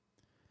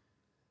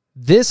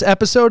This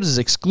episode is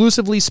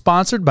exclusively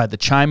sponsored by the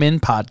Chime In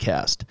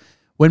Podcast.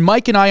 When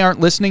Mike and I aren't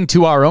listening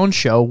to our own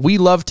show, we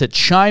love to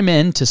chime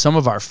in to some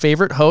of our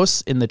favorite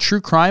hosts in the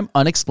true crime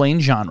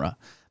unexplained genre.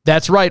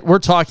 That's right, we're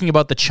talking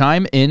about the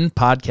Chime In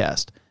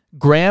Podcast.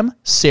 Graham,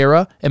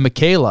 Sarah, and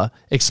Michaela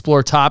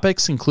explore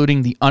topics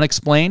including the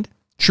unexplained,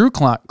 true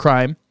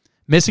crime,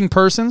 missing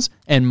persons,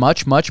 and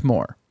much, much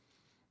more.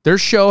 Their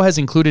show has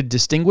included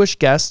distinguished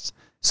guests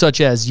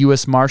such as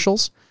U.S.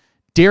 Marshals,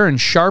 Darren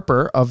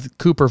Sharper of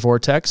Cooper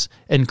Vortex,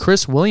 and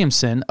Chris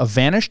Williamson of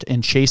Vanished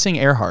and Chasing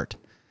Earhart.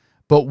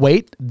 But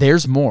wait,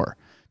 there's more.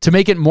 To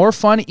make it more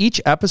fun, each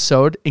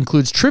episode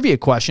includes trivia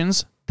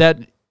questions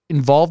that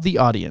involve the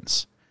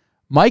audience.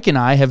 Mike and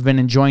I have been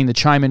enjoying the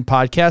Chime In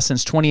Podcast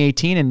since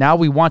 2018, and now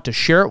we want to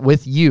share it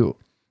with you.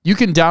 You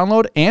can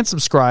download and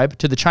subscribe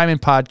to the Chime In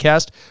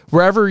Podcast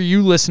wherever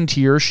you listen to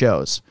your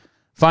shows.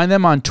 Find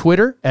them on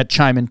Twitter at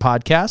Chime In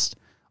Podcast,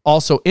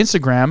 also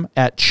Instagram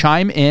at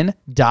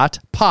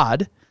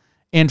chimein.pod,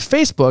 and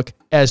Facebook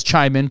as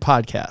Chime In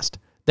Podcast.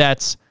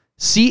 That's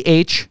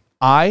CHIMEIN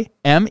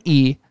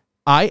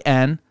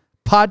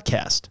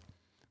Podcast.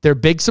 They're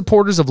big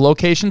supporters of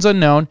Locations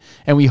Unknown,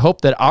 and we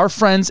hope that our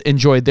friends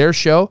enjoy their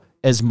show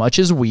as much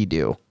as we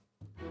do.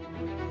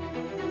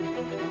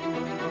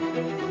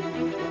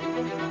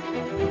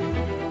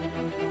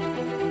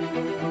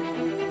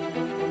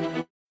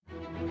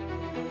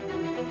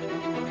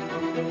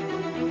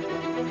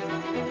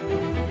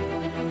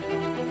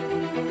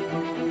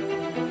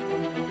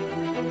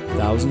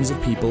 Thousands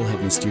of people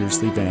have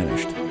mysteriously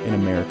vanished in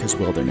America's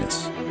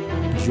wilderness.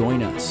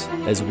 Join us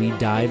as we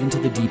dive into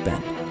the deep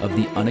end of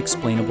the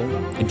unexplainable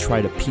and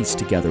try to piece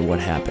together what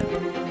happened.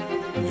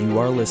 You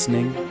are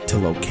listening to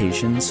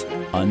Locations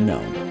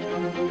Unknown.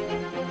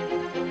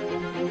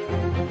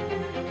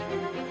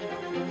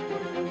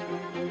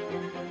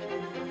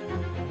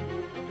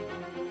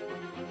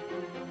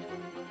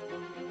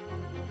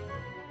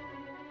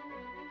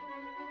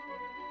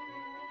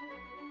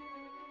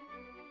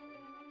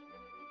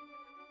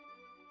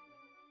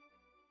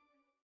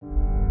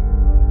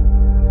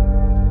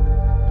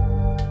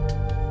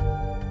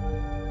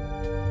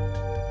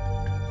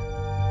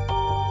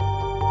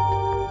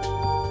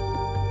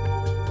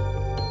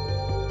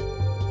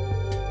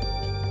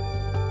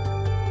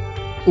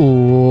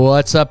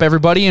 What's up,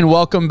 everybody, and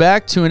welcome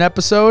back to an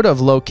episode of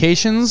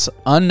Locations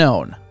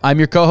Unknown. I'm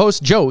your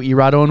co-host, Joe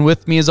Irado, and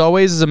with me, as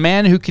always, is a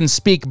man who can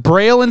speak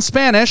Braille and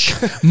Spanish,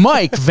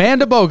 Mike Van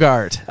de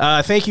Bogart.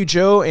 Thank you,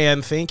 Joe,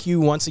 and thank you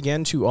once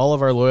again to all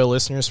of our loyal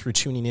listeners for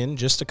tuning in.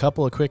 Just a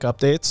couple of quick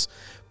updates.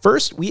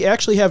 First, we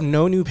actually have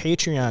no new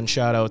Patreon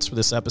shout-outs for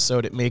this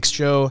episode. It makes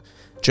Joe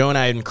and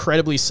I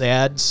incredibly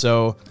sad,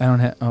 so... I don't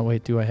have... Oh,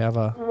 wait, do I have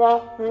a...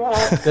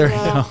 There we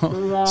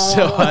go.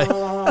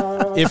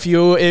 So, if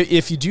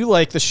you do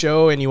like the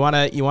show and you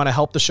wanna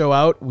help the show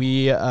out,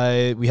 we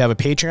have a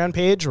Patreon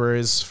page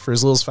where for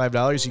as little as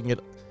 $5 you can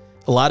get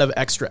a lot of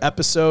extra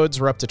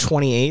episodes. We're up to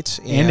 28,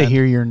 and to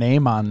hear your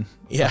name on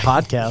the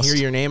podcast. Hear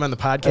your name on the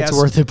podcast. That's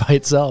worth it by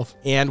itself.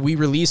 And we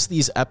release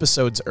these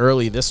episodes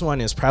early. This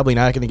one is probably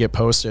not going to get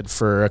posted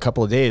for a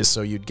couple of days,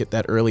 so you'd get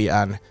that early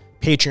on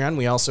Patreon.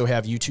 We also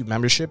have YouTube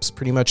memberships,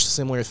 pretty much a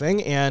similar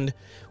thing, and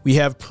we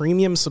have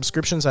premium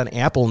subscriptions on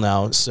Apple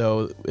now,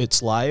 so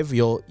it's live.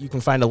 You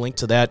can find a link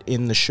to that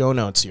in the show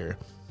notes here.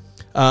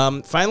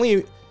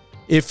 Finally,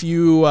 if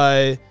you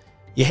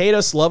hate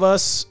us, love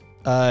us,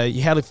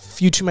 you had a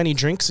few too many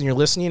drinks and you're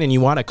listening and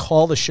you want to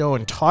call the show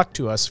and talk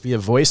to us via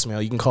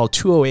voicemail, you can call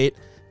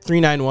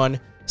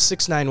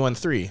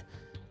 208-391-6913.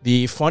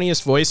 The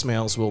funniest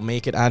voicemails will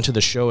make it onto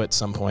the show at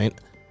some point.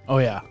 Oh,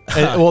 yeah.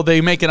 Well,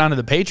 they make it onto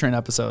the Patreon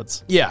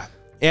episodes. Yeah.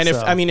 And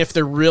if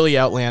they're really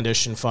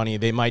outlandish and funny,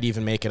 they might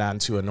even make it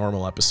onto a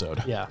normal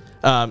episode. Yeah.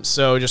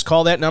 So just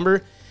call that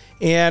number.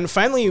 And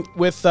finally,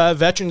 with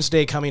Veterans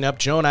Day coming up,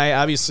 Joe and I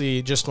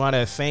obviously just want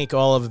to thank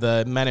all of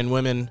the men and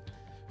women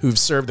who've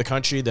served the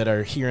country that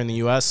are here in the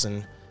U.S.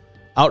 and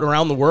out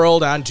around the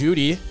world on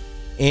duty.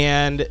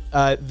 And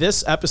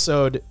this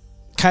episode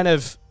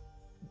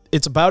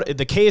it's about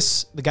the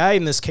case. The guy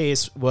in this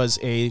case was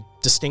a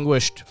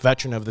distinguished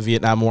veteran of the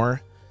Vietnam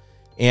War.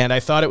 And I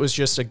thought it was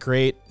just a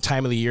great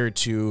time of the year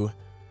to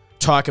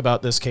talk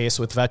about this case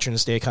with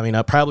Veterans Day coming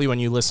up. Probably when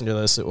you listen to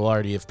this, it will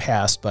already have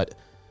passed, but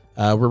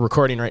we're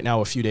recording right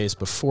now a few days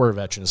before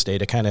Veterans Day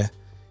to kind of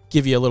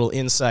give you a little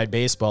inside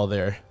baseball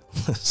there.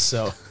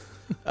 So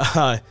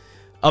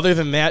other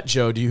than that,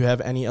 Joe, do you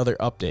have any other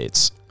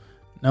updates?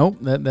 Nope,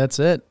 that's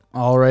it.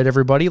 All right,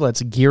 everybody,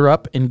 let's gear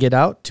up and get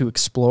out to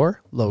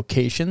explore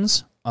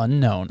Locations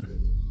Unknown.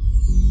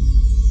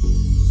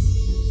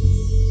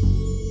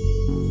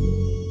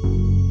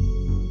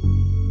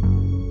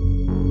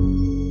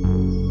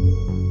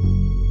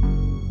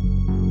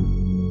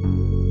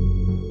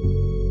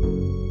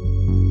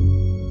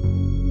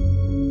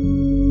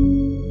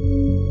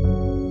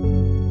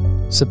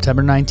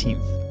 September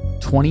 19th,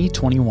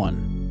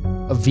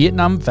 2021. A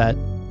Vietnam vet,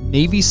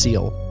 Navy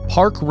SEAL,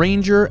 park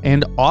ranger,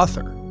 and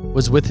author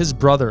was with his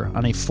brother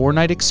on a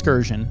 4-night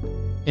excursion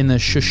in the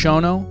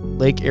Shoshone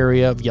Lake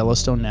area of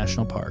Yellowstone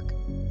National Park.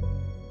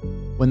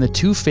 When the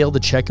two failed to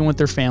check in with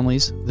their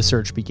families, the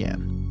search began.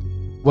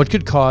 What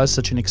could cause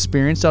such an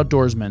experienced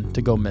outdoorsman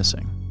to go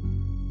missing?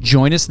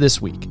 Join us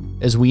this week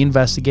as we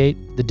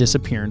investigate the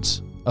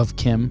disappearance of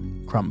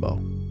Kim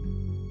Crumbo.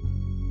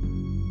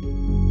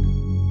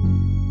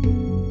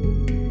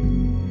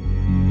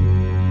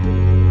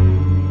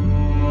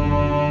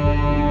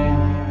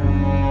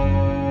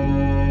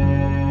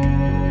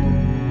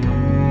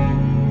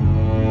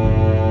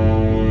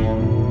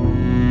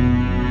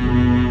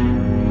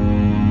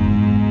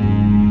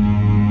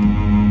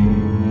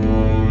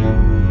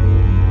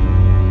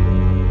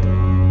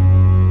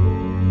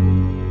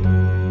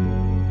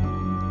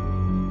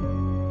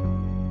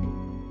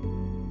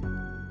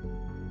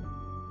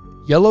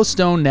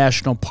 Yellowstone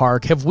National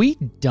Park. Have we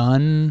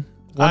done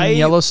one in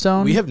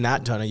Yellowstone? We have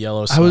not done a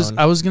Yellowstone.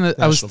 I was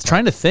Park.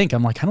 trying to think.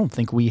 I'm like, I don't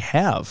think we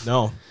have.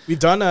 No, we've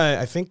done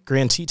I think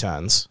Grand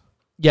Tetons.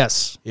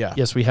 Yes. Yeah.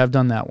 Yes, we have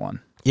done that one.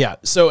 Yeah.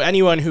 So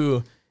anyone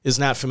who is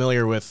not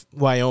familiar with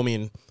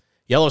Wyoming,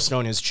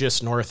 Yellowstone is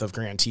just north of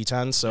Grand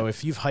Tetons. So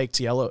if you've hiked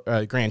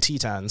Grand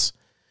Tetons,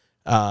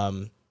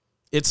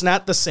 it's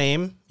not the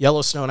same.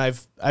 Yellowstone,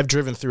 I've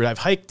driven through it. I've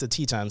hiked the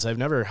Tetons. I've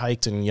never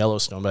hiked in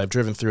Yellowstone, but I've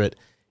driven through it.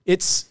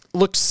 It's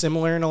looked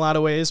similar in a lot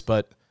of ways,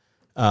 but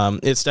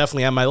it's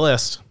definitely on my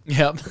list.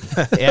 Yep.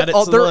 Add it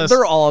to the list.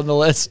 They're all on the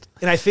list.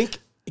 And I think,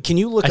 can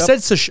you look up?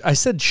 I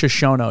said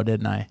Shoshone,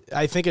 didn't I?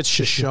 I think it's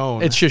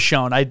Shoshone. It's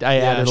Shoshone. I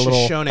added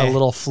a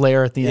little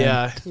flair at the end.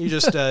 Yeah, you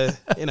just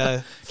in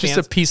a just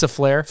a piece of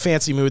flair.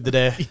 Fancy mood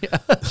today. Yeah.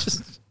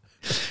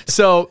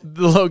 So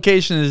the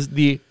location is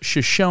the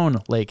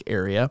Shoshone Lake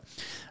area.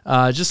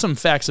 Just some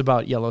facts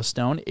about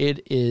Yellowstone.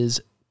 It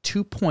is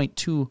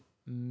 2.2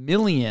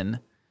 million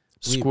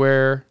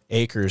square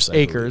acres.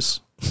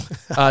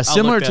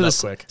 Similar to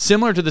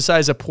the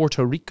size of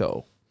Puerto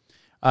Rico.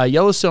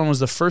 Yellowstone was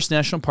the first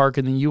national park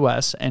in the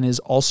U.S. and is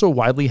also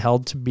widely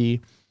held to be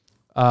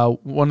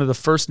one of the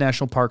first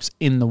national parks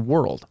in the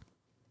world.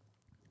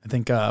 I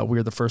think we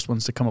were the first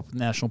ones to come up with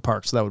national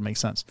parks, so that would make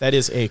sense. That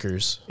is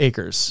acres.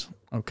 Acres.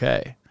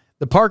 Okay.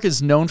 The park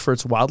is known for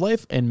its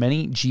wildlife and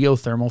many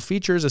geothermal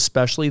features,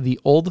 especially the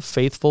Old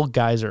Faithful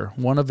Geyser,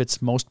 one of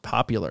its most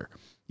popular.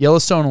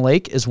 Yellowstone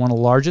Lake is one of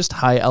the largest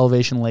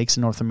high-elevation lakes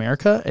in North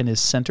America and is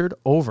centered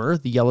over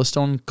the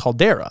Yellowstone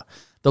Caldera,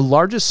 the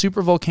largest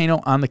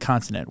supervolcano on the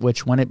continent,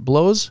 which, when it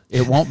blows,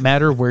 it won't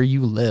matter where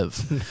you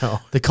live. No.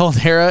 The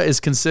caldera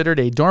is considered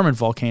a dormant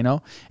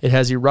volcano. It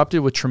has erupted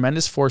with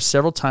tremendous force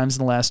several times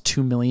in the last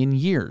 2 million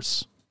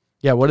years.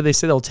 Yeah, what do they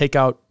say? They'll take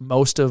out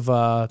most of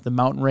the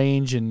mountain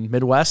range in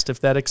Midwest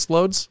if that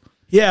explodes?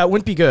 Yeah, it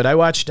wouldn't be good. I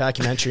watched a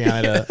documentary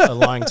on it a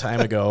long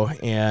time ago,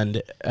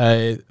 and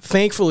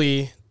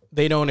thankfully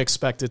they don't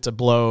expect it to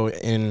blow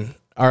in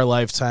our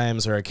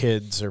lifetimes or our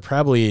kids, or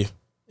probably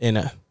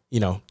in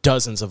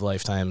dozens of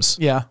lifetimes.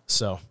 Yeah.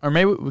 So, or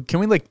maybe can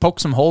we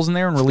poke some holes in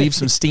there and relieve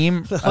some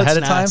steam ahead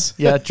of time?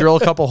 Yeah, drill a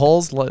couple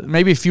holes,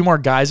 maybe a few more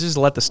geysers to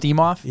let the steam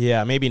off.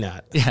 Yeah, maybe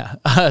not. Yeah.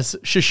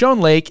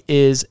 Shoshone Lake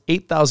is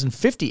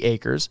 8,050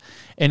 acres,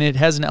 and it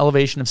has an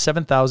elevation of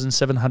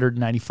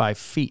 7,795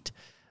 feet.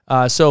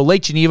 So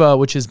Lake Geneva,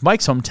 which is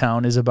Mike's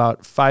hometown, is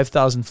about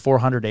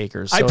 5,400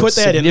 acres. So I put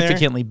that in there.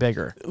 Significantly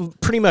bigger.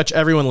 Pretty much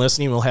everyone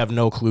listening will have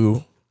no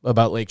clue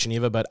about Lake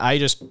Geneva, but I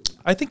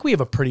think we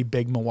have a pretty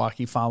big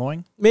Milwaukee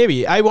following.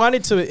 Maybe. I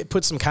wanted to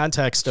put some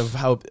context of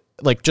how,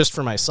 just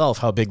for myself,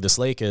 how big this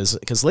lake is,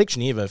 because Lake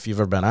Geneva, if you've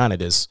ever been on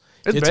it, it's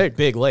big. A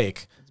big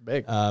lake. It's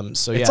big.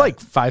 So it's like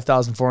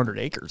 5,400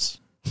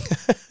 acres.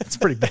 It's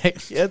pretty big.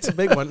 Yeah, it's a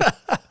big one.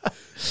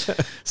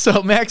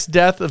 So max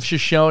depth of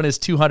Shoshone is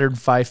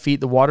 205 feet.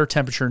 The water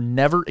temperature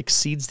never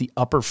exceeds the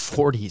upper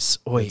 40s.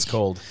 Oy. It's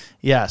cold.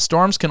 Yeah,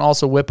 storms can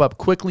also whip up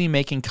quickly,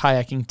 making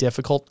kayaking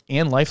difficult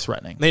and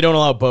life-threatening. They don't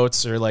allow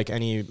boats or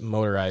any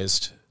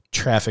motorized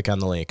traffic on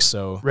the lake.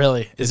 So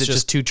really, is it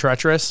just too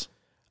treacherous?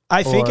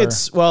 I think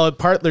it's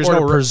there's or no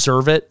to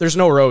preserve it. There's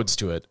no roads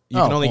to it. You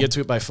can only get to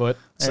it by foot.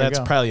 So There you that's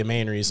go. probably a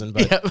main reason.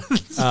 But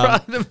That's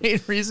probably the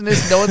main reason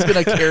is no one's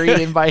going to carry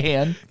it in by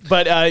hand.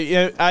 But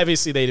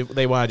obviously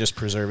they want to just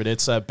preserve it.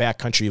 It's a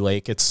backcountry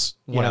lake. It's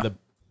one of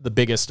the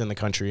biggest in the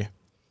country.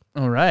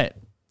 All right.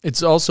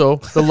 It's also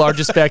the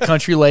largest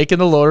backcountry lake in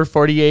the lower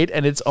 48,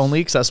 and it's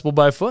only accessible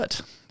by foot.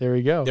 There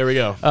we go. There we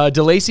go.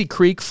 DeLacy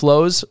Creek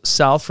flows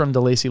south from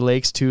DeLacy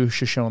Lakes to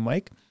Shoshone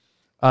Lake.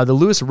 The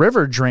Lewis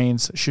River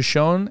drains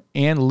Shoshone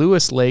and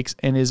Lewis Lakes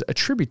and is a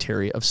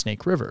tributary of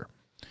Snake River.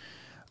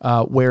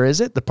 Where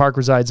is it? The park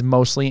resides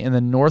mostly in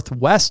the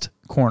northwest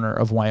corner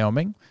of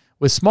Wyoming,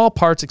 with small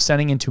parts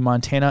extending into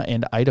Montana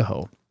and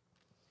Idaho.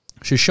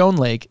 Shoshone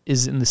Lake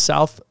is in the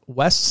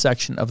southwest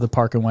section of the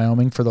park in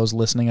Wyoming. For those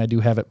listening, I do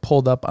have it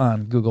pulled up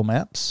on Google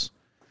Maps.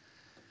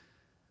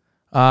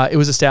 It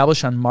was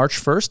established on March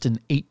 1st in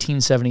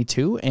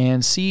 1872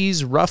 and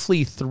sees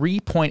roughly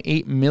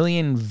 3.8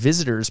 million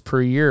visitors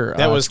per year.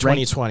 That was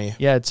 2020.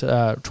 Yeah, it's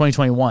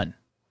 2021.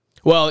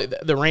 Well,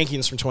 the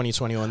rankings from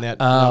 2021, that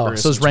Oh, number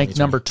is so it's from ranked 2020.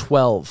 number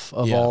 12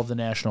 of all of the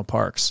national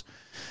parks.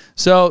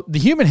 So the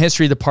human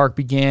history of the park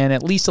began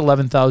at least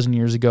 11,000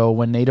 years ago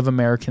when Native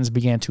Americans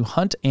began to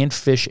hunt and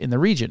fish in the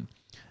region.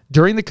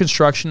 During the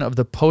construction of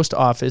the post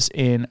office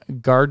in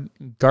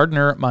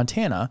Gardner,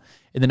 Montana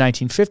in the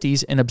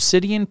 1950s, an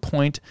obsidian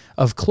point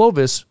of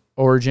Clovis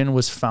origin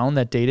was found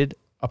that dated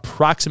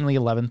approximately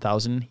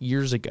 11,000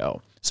 years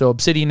ago. So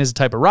obsidian is a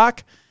type of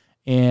rock,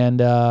 and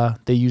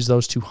they use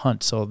those to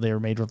hunt. So they're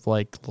made with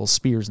like little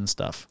spears and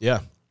stuff. Yeah.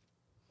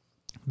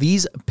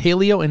 These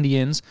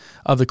Paleo-Indians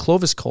of the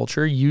Clovis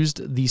culture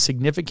used the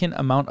significant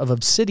amount of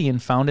obsidian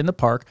found in the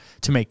park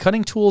to make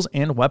cutting tools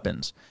and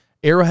weapons.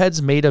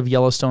 Arrowheads made of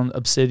Yellowstone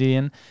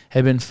obsidian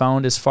have been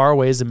found as far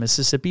away as the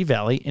Mississippi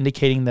Valley,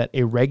 indicating that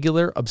a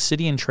regular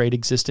obsidian trade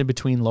existed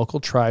between local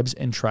tribes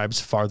and tribes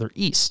farther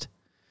east.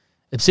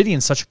 Obsidian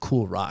is such a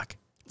cool rock.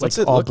 It's What's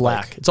like it all look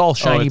black. like? It's all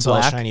shiny it's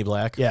black. all shiny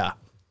black. Yeah.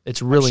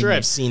 It's really I'm sure neat.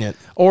 I've seen it.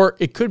 Or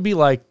it could be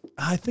like,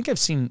 I think I've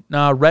seen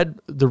red.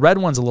 The red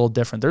one's a little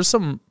different. There's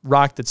some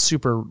rock that's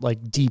super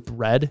like deep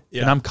red,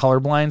 Yeah. and I'm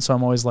colorblind, so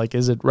I'm always like,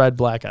 is it red,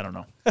 black? I don't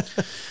know.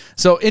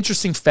 So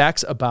interesting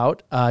facts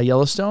about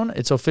Yellowstone.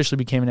 It's officially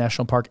became a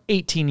national park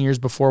 18 years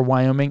before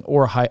Wyoming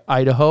or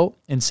Idaho,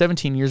 and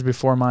 17 years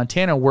before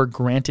Montana were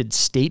granted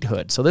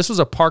statehood. So this was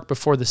a park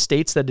before the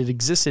states that it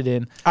existed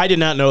in I did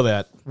not know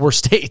that. were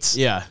states.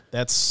 Yeah,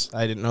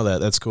 I didn't know that.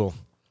 That's cool.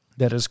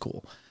 That is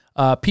cool.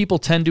 People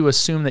tend to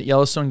assume that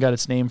Yellowstone got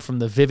its name from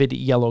the vivid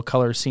yellow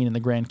color seen in the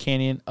Grand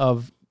Canyon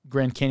of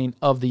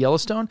the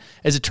Yellowstone.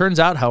 As it turns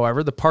out,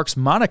 however, the park's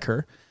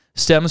moniker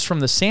stems from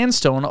the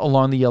sandstone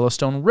along the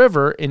Yellowstone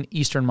River in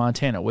eastern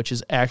Montana, which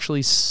is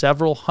actually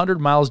several hundred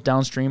miles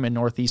downstream and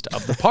northeast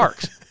of the park.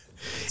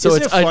 So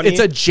Isn't it funny? it's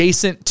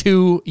adjacent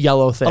to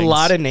yellow things. A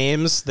lot of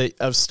names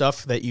of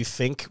stuff that you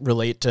think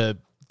relate to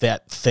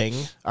that thing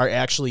are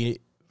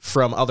actually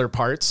from other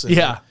parts. And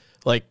Yeah.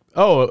 Like,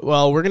 oh,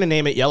 well, we're going to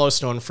name it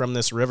Yellowstone from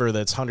this river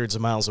that's hundreds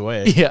of miles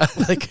away. Yeah,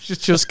 like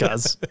just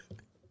cause.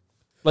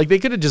 Like they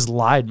could have just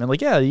lied, man.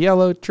 Like, yeah,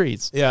 yellow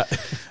trees. Yeah.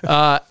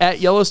 At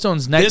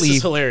Yellowstone's This nightly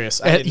is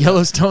hilarious. I At didn't know.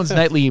 Yellowstone's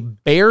nightly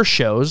bear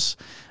shows,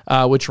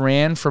 which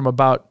ran from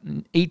about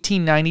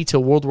 1890 to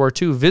World War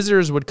II,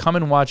 visitors would come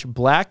and watch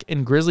black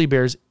and grizzly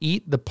bears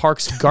eat the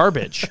park's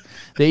garbage.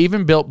 They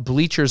even built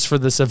bleachers for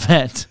this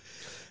event.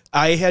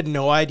 I had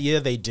no idea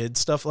they did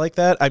stuff like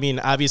that. I mean,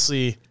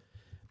 obviously,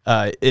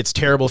 it's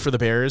terrible for the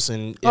bears.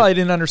 And I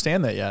didn't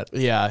understand that yet.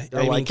 yeah. They're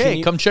I mean, like,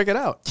 hey, come check it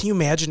out. Can you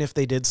imagine if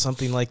they did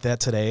something like that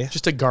today?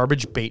 Just a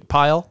garbage bait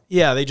pile.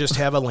 Yeah, they just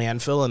have a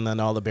landfill and then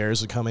all the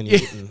bears would come and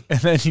eat. And, And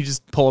then you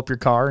just pull up your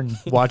car and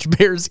watch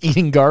bears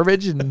eating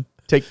garbage and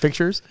take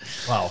pictures.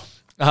 wow.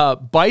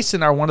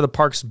 Bison are one of the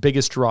park's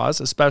biggest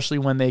draws, especially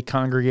when they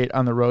congregate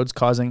on the roads,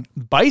 causing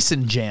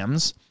bison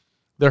jams.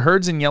 The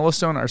herds in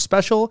Yellowstone are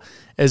special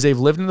as they've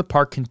lived in the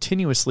park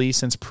continuously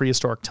since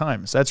prehistoric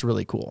times. That's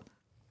really cool.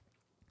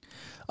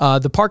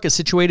 The park is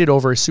situated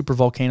over a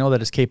supervolcano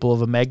that is capable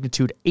of a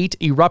magnitude 8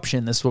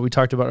 eruption. This is what we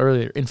talked about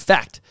earlier. In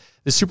fact,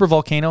 the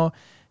supervolcano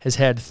has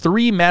had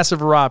 3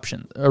 massive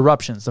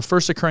eruptions, the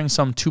first occurring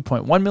some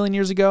 2.1 million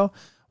years ago.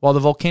 While the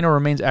volcano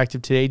remains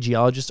active today,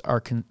 geologists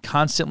are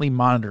constantly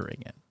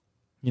monitoring it,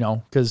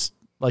 because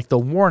like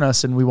they'll warn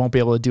us and we won't be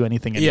able to do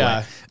anything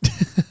anyway.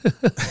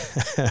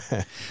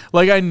 Yeah.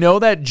 Like I know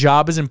that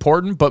job is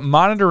important, but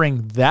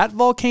monitoring that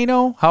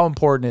volcano, how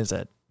important is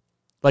it?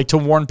 Like to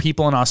warn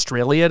people in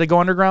Australia to go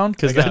underground?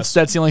 Because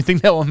that's the only thing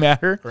that will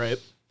matter. Right.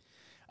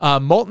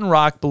 Molten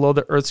rock below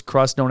the Earth's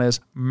crust, known as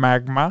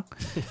magma,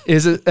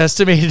 is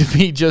estimated to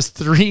be just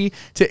 3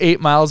 to 8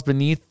 miles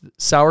beneath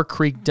Sour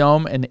Creek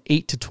Dome and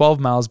 8 to 12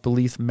 miles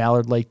beneath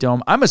Mallard Lake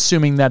Dome. I'm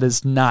assuming that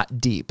is not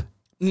deep.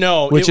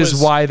 No, which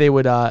is why they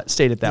would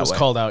state it that way. It was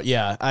called out.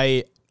 Yeah,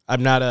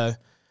 I'm not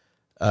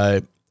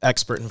a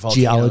expert in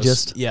volcanoes.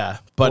 Geologist? Yeah,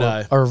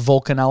 but or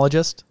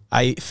volcanologist.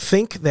 I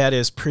think that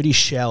is pretty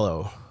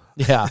shallow.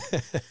 Yeah,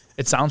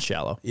 it sounds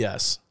shallow.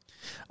 Yes.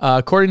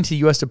 According to the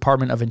U.S.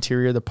 Department of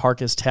Interior, the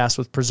park is tasked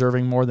with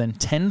preserving more than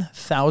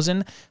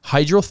 10,000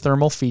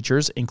 hydrothermal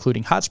features,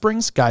 including hot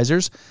springs,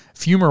 geysers,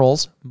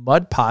 fumaroles,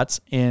 mud pots,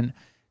 and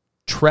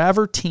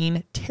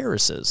travertine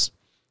terraces.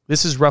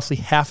 This is roughly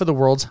half of the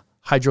world's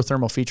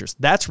hydrothermal features.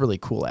 That's really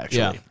cool, actually.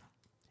 Yeah.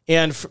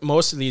 And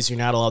most of these, you're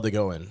not allowed to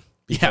go in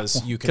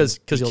because you can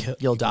because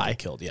you'll die. get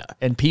killed. Yeah.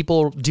 And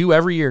people do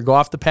every year go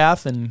off the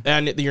path and.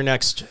 And your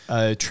next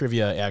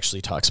trivia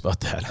actually talks about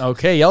that.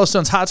 Okay,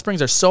 Yellowstone's hot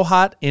springs are so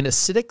hot and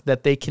acidic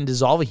that they can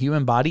dissolve a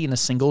human body in a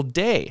single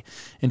day.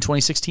 In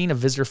 2016, a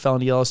visitor fell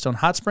into Yellowstone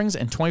hot springs,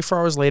 and 24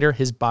 hours later,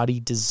 his body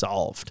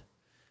dissolved.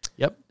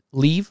 Yep,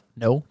 leave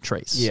no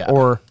trace. Yeah.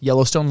 Or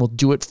Yellowstone will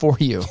do it for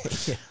you.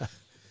 Yeah.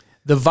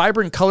 The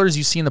vibrant colors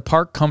you see in the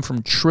park come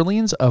from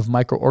trillions of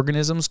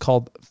microorganisms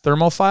called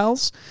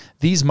thermophiles.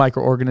 These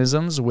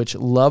microorganisms, which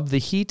love the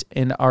heat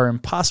and are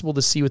impossible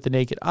to see with the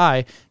naked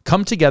eye,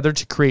 come together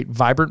to create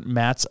vibrant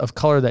mats of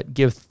color that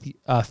give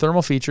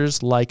thermal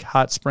features like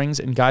hot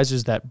springs and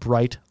geysers that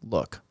bright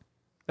look.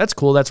 That's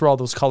cool. That's where all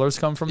those colors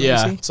come from. Yeah,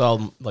 that you see? it's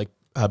all like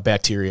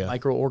bacteria.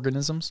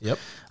 Microorganisms. Yep.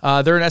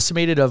 There are an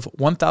estimated of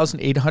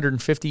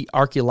 1,850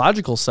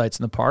 archaeological sites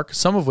in the park,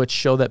 some of which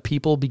show that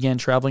people began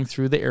traveling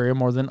through the area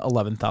more than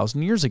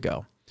 11,000 years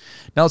ago.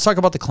 Now let's talk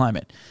about the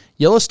climate.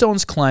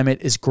 Yellowstone's climate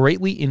is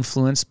greatly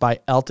influenced by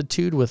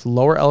altitude, with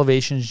lower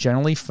elevations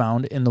generally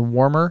found in the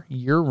warmer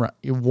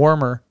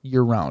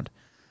year-round.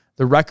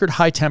 The record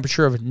high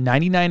temperature of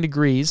 99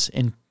 degrees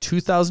in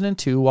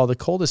 2002, while the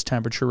coldest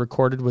temperature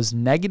recorded was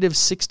negative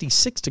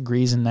 66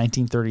 degrees in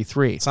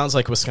 1933. Sounds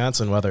like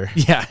Wisconsin weather.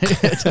 Yeah,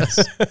 it does.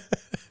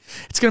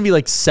 It's going to be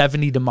like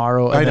 70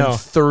 tomorrow and then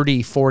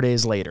 30 4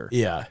 days later.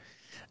 Yeah.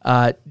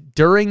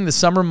 During the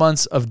summer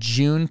months of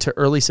June to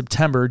early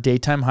September,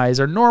 daytime highs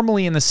are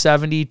normally in the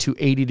 70 to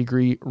 80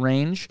 degree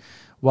range,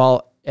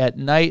 while at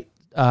night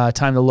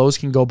time the lows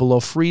can go below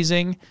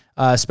freezing,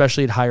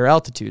 especially at higher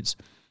altitudes.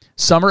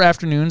 Summer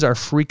afternoons are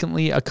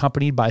frequently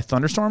accompanied by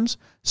thunderstorms.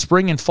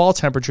 Spring and fall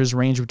temperatures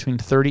range between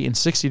 30 and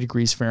 60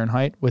 degrees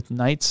Fahrenheit, with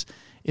nights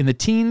in the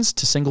teens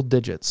to single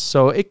digits.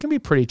 So it can be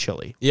pretty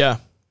chilly. Yeah.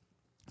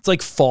 It's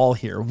like fall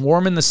here.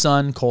 Warm in the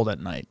sun, cold at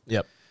night.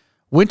 Yep.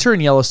 Winter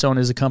in Yellowstone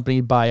is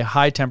accompanied by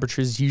high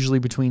temperatures, usually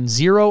between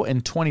 0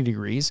 and 20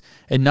 degrees,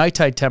 and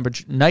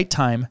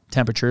nighttime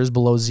temperatures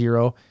below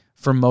 0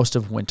 for most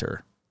of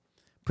winter.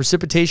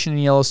 Precipitation in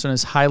Yellowstone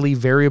is highly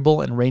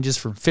variable and ranges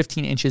from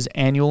 15 inches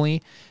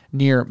annually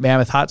near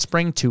Mammoth Hot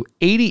Spring to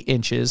 80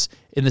 inches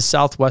in the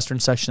southwestern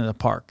section of the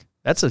park.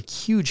 That's a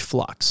huge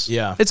flux.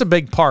 Yeah. It's a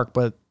big park,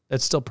 but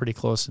it's still pretty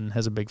close and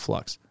has a big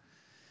flux.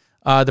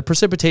 The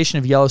precipitation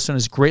of Yellowstone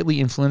is greatly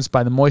influenced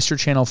by the moisture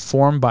channel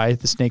formed by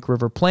the Snake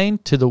River Plain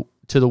to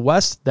the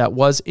west that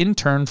was in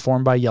turn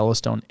formed by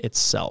Yellowstone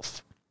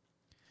itself.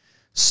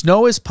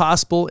 Snow is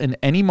possible in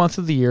any month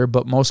of the year,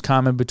 but most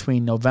common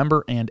between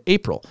November and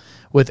April,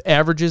 with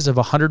averages of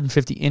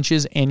 150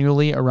 inches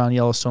annually around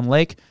Yellowstone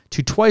Lake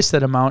to twice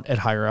that amount at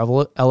higher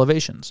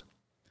elevations.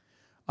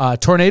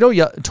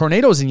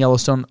 Tornadoes in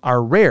Yellowstone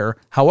are rare.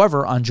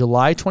 However, on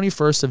July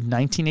 21st of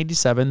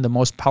 1987, the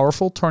most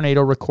powerful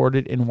tornado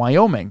recorded in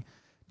Wyoming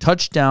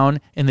touched down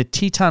in the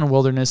Teton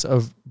Wilderness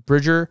of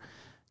Bridger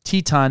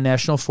Teton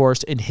National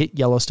Forest and hit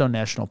Yellowstone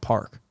National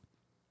Park.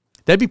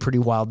 That'd be pretty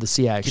wild to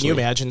see, actually. Can you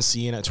imagine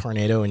seeing a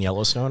tornado in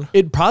Yellowstone?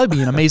 It'd probably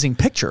be an amazing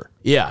picture.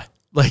 Yeah.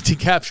 Like to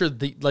capture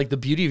the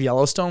beauty of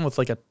Yellowstone with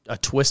like a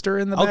twister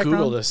in the background.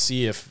 I'll Google to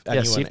see if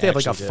anyone see if they have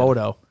like a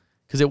photo.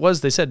 Because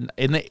they said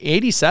in the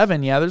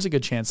 87, yeah, there's a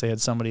good chance they had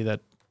somebody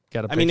that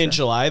got a picture. I mean, in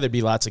July, there'd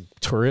be lots of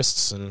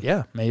tourists. And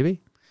yeah,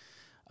 maybe.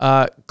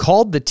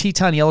 Called the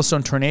Teton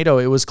Yellowstone tornado,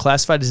 it was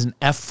classified as an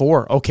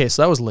F4. Okay,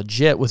 so that was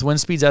legit, with wind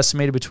speeds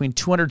estimated between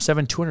 207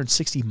 and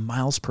 260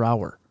 miles per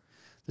hour.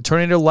 The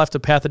tornado left a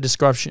path of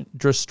destruction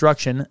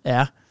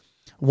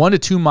 1 to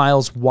 2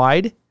 miles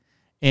wide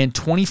and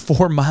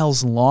 24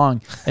 miles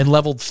long, and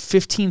leveled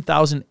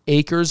 15,000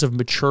 acres of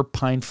mature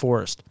pine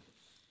forest.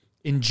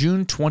 In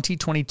June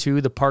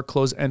 2022, the park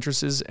closed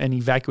entrances and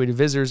evacuated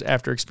visitors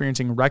after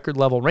experiencing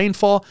record-level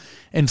rainfall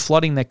and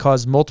flooding that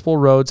caused multiple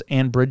roads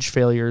and bridge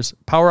failures,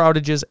 power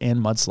outages, and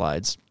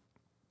mudslides.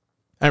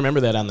 I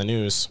remember that on the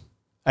news.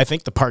 I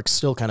think the park's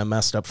still kind of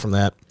messed up from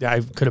that. Yeah,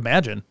 I could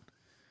imagine.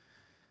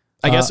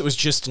 I guess it was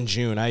just in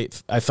June. I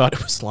thought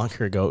it was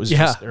longer ago. It was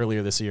just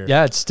earlier this year.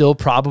 Yeah, it's still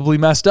probably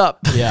messed up.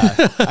 Yeah.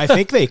 I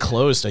think they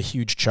closed a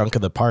huge chunk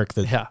of the park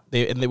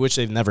which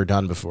they've never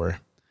done before.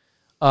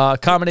 A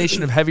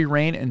combination of heavy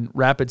rain and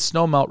rapid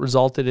snowmelt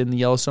resulted in the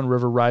Yellowstone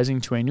River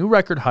rising to a new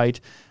record height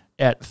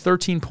at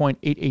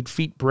 13.88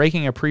 feet,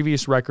 breaking a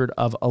previous record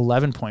of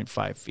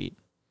 11.5 feet.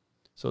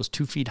 So it's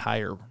 2 feet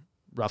higher,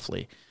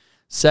 roughly.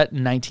 Set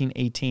in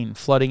 1918,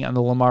 flooding on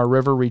the Lamar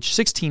River reached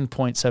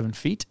 16.7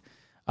 feet.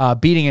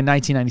 Beating a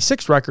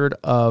 1996 record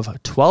of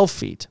 12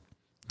 feet.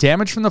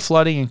 Damage from the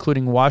flooding,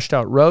 including washed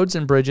out roads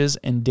and bridges,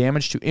 and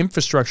damage to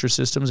infrastructure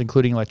systems,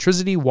 including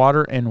electricity,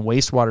 water, and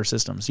wastewater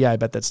systems. Yeah, I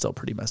bet that's still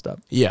pretty messed up.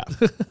 Yeah.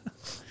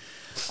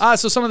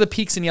 So some of the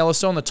peaks in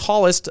Yellowstone, the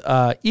tallest,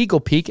 Eagle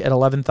Peak at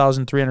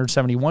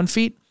 11,371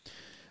 feet,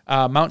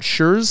 Mount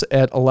Schurz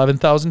at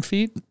 11,000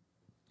 feet,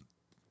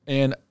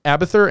 and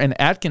Abather and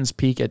Atkins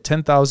Peak at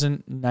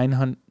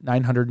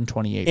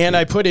 10,928 And feet.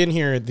 I put in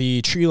here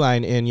the tree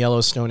line in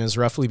Yellowstone is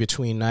roughly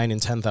between 9,000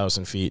 and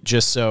 10,000 feet,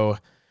 just so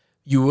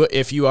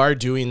if you are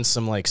doing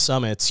some like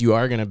summits, you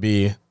are going to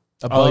be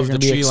above the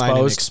tree line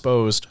and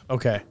exposed.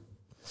 Okay.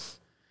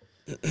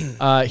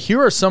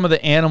 Here are some of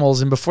the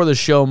animals, and before the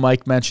show,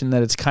 Mike mentioned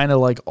that it's kind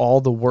of like all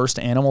the worst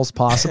animals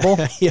possible.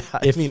 Yeah,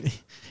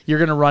 if you're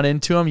going to run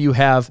into them, you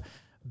have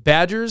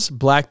badgers,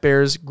 black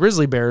bears,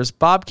 grizzly bears,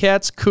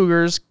 bobcats,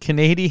 cougars,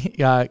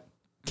 Canadian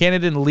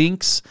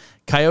lynx,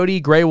 coyote,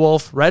 gray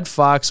wolf, red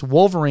fox,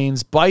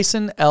 wolverines,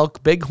 bison,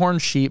 elk, bighorn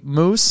sheep,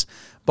 moose,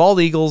 bald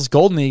eagles,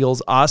 golden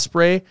eagles,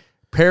 osprey,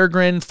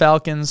 peregrine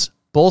falcons,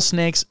 bull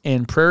snakes,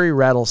 and prairie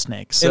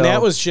rattlesnakes. So, and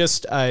that was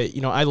just, I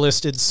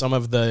listed some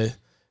of the,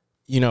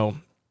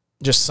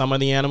 just some of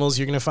the animals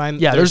you're going to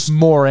find. Yeah, there's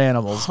more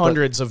animals.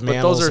 Hundreds of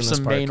mammals. But those are in this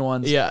some park. main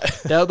ones. Yeah.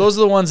 Those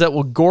are the ones that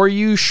will gore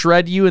you,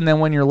 shred you, and then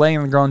when you're laying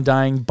on the ground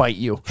dying, bite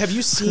you. Have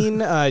you seen,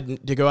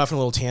 to go off on a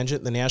little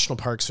tangent, the National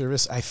Park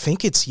Service, I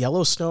think it's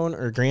Yellowstone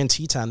or Grand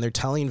Teton, they're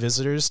telling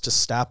visitors to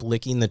stop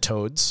licking the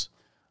toads.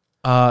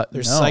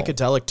 There's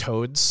psychedelic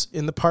toads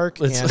in the park.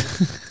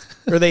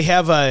 Or they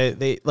have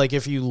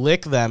if you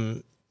lick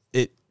them,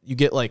 You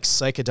get like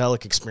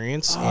psychedelic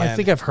experience. I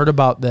think I've heard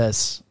about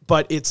this.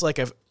 But it's like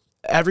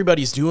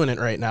everybody's doing it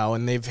right now,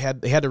 and they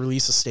had to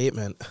release a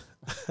statement.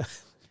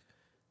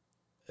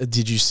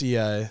 Did you see?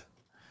 I'm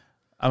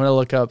gonna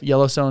look up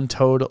Yellowstone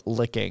toad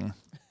licking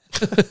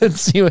and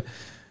see what.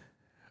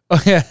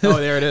 Oh, yeah. Oh,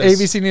 there it is.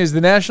 ABC News.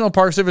 The National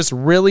Park Service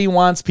really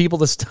wants people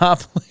to stop.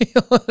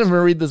 I'm going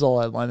to read this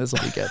whole headline. This will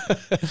be good.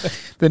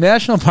 The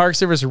National Park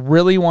Service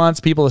really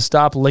wants people to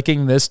stop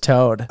licking this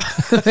toad.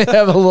 They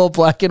have a little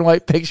black and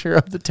white picture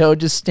of the toad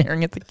just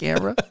staring at the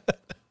camera.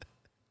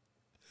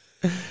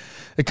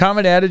 The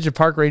common adage of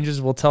park rangers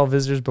will tell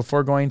visitors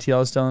before going to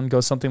Yellowstone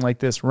goes something like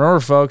this. Remember,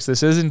 folks,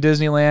 this isn't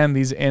Disneyland.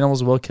 These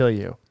animals will kill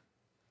you.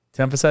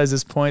 To emphasize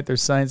this point,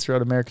 there's signs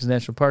throughout America's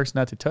national parks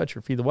not to touch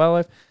or feed the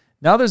wildlife.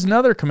 Now there's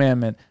another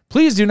commandment.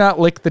 Please do not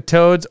lick the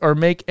toads or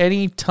make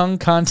any tongue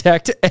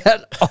contact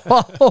at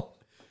all.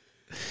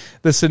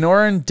 The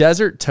Sonoran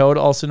desert toad,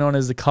 also known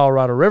as the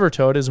Colorado River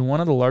toad, is one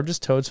of the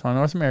largest toads found in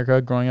North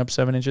America, growing up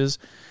 7 inches,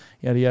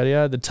 yada, yada,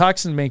 yada. The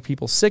toxins make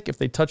people sick if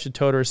they touch a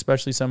toad or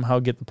especially somehow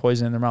get the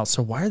poison in their mouth.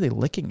 So why are they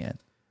licking it?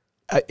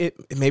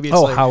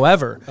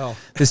 However,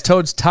 this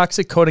toad's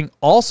toxic coating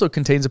also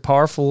contains a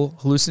powerful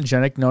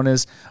hallucinogenic known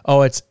as,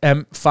 it's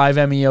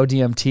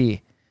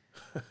 5-MeO-DMT.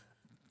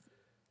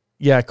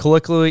 Yeah,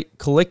 colloquially,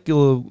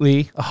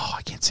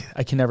 I can't say that.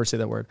 I can never say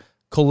that word.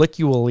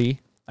 Colloquially,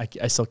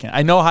 I still can't.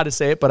 I know how to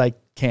say it, but I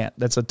can't.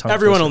 That's a tongue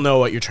Everyone twister. will know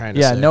what you're trying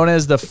to say. Yeah, known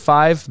as the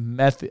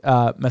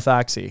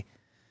 5-methoxy.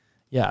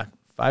 Yeah,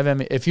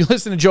 5-MeO. If you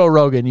listen to Joe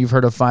Rogan, you've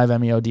heard of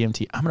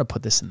 5-MeO-DMT. I'm going to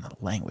put this in the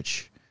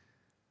language.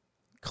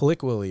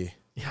 Colloquially.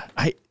 Yeah,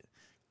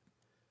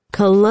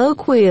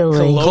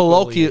 Colloquially.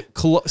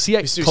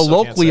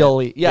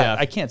 Colloquially. Yeah,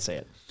 I can't say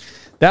it.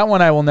 That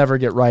one I will never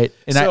get right.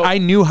 And so, I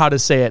knew how to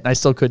say it, and I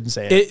still couldn't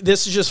say it.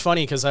 This is just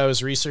funny because I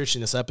was researching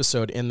this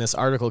episode, and this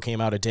article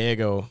came out a day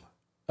ago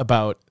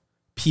about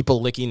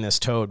people licking this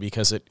toad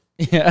because it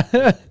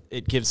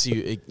gives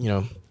you,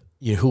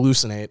 you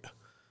hallucinate.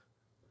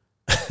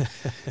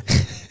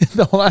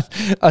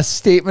 A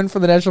statement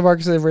from the National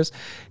Park Service.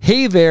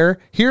 Hey there,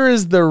 here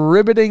is the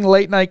riveting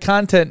late night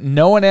content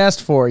no one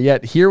asked for,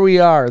 yet here we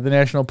are, the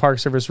National Park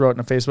Service wrote in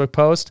a Facebook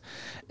post.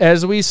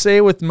 As we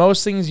say with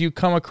most things you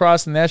come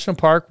across in the national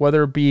park,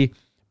 whether it be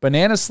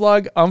banana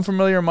slug,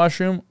 unfamiliar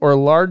mushroom, or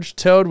large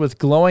toad with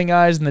glowing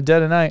eyes in the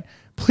dead of night,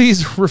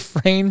 please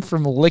refrain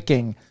from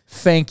licking.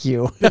 Thank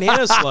you.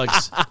 Banana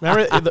slugs.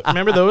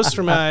 Remember those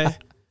from a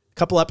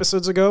couple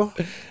episodes ago?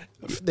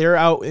 They're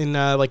out in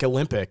like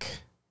Olympic,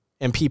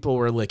 and people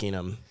were licking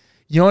them.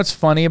 You know what's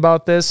funny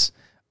about this?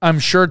 I'm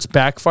sure it's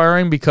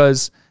backfiring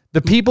because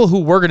the people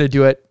who were going to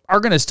do it are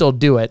going to still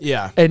do it.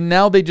 Yeah. And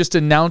now they just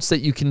announced that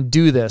you can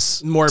do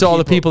this all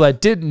the people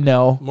that didn't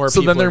know.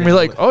 So then they're going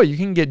to be like, you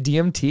can get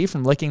DMT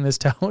from licking this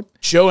toad?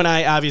 Joe and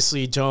I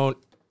obviously don't.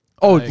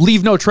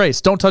 Leave no trace.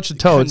 Don't touch the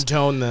toads.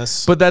 Condone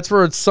this. But that's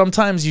where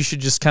sometimes you should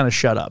just kind of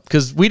shut up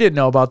because we didn't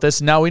know about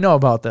this. Now we know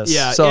about this.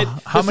 Yeah. So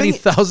how many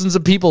thousands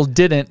of people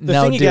didn't now do?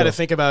 The thing you got to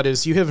think about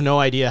is you have no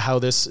idea how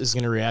this is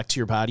going to react to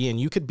your body, and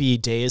you could be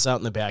days out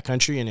in the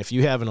backcountry, and if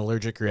you have an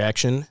allergic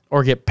reaction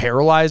or get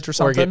paralyzed or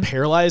something,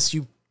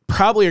 you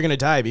probably are going to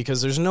die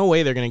because there's no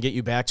way they're going to get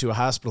you back to a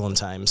hospital in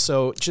time.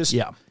 So just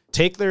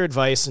take their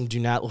advice and do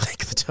not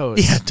lick the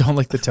toads. Yeah, don't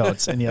lick the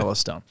toads in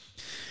Yellowstone.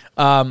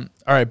 All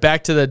right,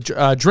 back to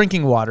the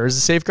drinking water. As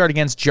a safeguard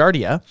against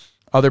Giardia,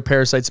 other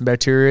parasites and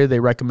bacteria, they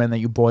recommend that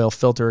you boil,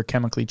 filter, or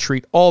chemically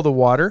treat all the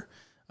water.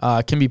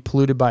 Can be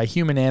polluted by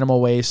human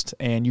animal waste,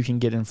 and you can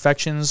get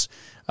infections.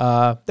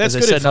 That's as I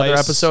good said advice. In another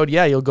episode,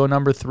 you'll go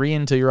number 3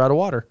 until you're out of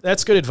water.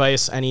 That's good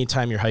advice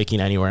anytime you're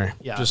hiking anywhere.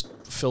 Yeah. Just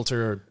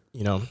filter,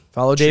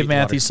 follow Dave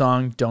Matthews'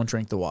 song, Don't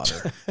Drink the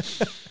Water.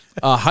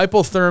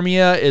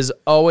 Hypothermia is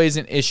always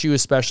an issue,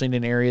 especially in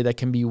an area that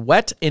can be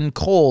wet and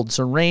cold.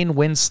 So rain,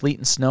 wind, sleet,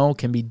 and snow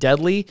can be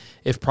deadly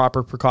if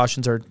proper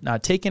precautions are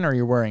not taken, or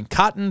you're wearing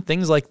cotton,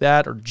 things like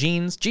that, or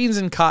jeans. Jeans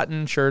and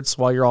cotton shirts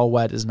while you're all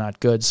wet is not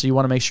good. So you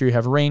want to make sure you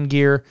have rain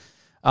gear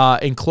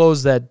and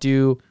clothes that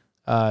do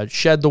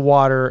shed the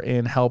water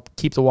and help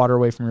keep the water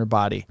away from your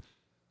body.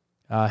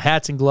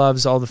 Hats and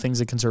gloves, all the things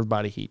that conserve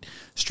body heat.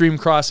 Stream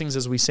crossings,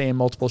 as we say in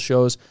multiple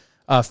shows.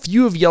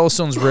 Few of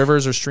Yellowstone's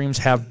rivers or streams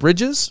have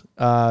bridges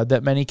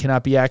that many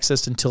cannot be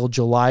accessed until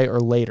July or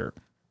later.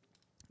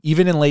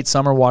 Even in late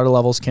summer, water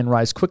levels can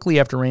rise quickly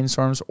after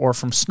rainstorms or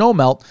from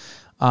snowmelt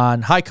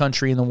on high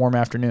country in the warm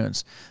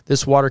afternoons.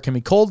 This water can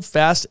be cold,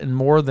 fast, and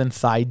more than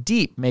thigh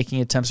deep,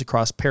 making attempts to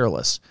cross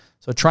perilous.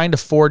 So trying to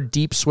ford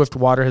deep, swift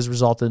water has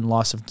resulted in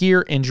loss of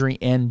gear, injury,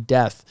 and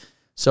death.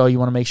 So you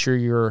want to make sure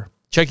you're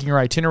checking your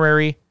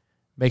itinerary,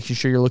 making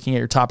sure you're looking at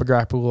your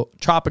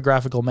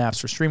topographical maps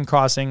for stream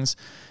crossings.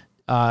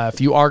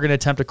 If you are going to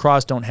attempt to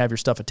cross, don't have your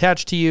stuff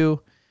attached to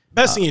you.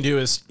 Best thing you do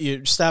is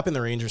you stop in the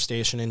ranger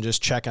station and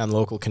just check on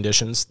local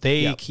conditions.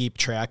 They keep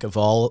track of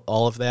all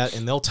of that,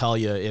 and they'll tell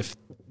you if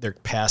they're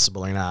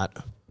passable or not.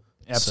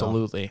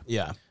 Absolutely. So,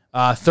 yeah.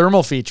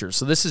 Thermal features.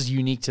 So this is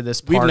unique to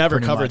this park. We've never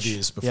covered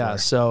these before. Yeah,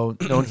 so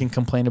no one can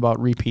complain about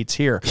repeats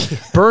here.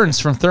 Burns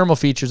from thermal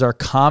features are a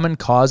common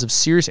cause of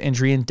serious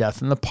injury and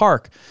death in the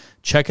park.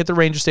 Check at the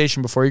ranger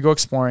station before you go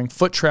exploring.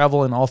 Foot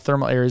travel in all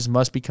thermal areas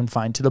must be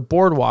confined to the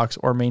boardwalks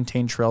or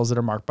maintain trails that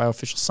are marked by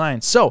official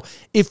signs. So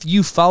if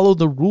you follow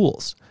the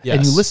rules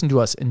and you listen to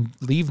us and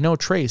leave no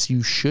trace,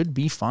 you should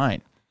be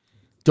fine.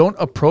 Don't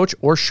approach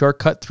or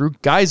shortcut through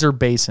geyser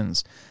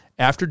basins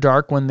after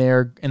dark when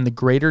they're in the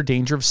greater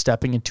danger of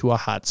stepping into a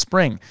hot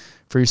spring.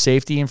 For your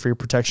safety and for your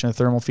protection of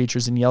thermal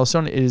features in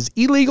Yellowstone, it is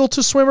illegal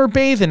to swim or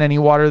bathe in any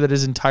water that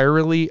is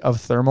entirely of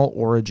thermal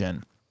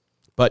origin.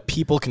 But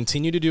people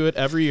continue to do it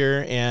every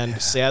year,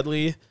 and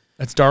sadly,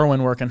 that's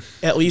Darwin working.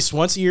 At least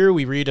once a year,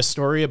 we read a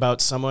story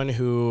about someone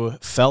who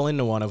fell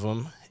into one of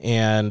them,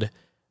 and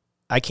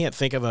I can't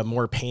think of a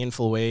more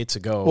painful way to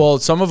go. Well,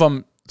 some of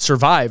them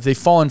survive. They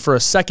fall in for a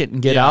second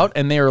and get out,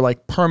 and they are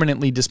like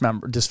permanently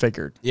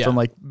disfigured from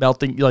like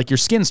melting. Like your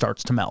skin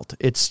starts to melt.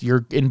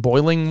 You're in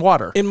boiling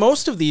water. And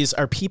most of these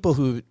are people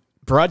who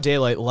broad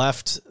daylight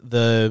left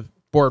the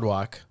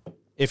boardwalk.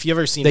 If you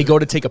ever seen, they go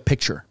to take a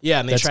picture. Yeah,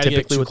 and they try to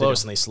get too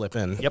close and they slip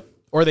in. Yep.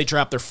 Or they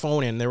drop their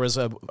phone in. There was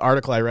an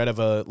article I read of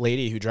a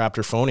lady who dropped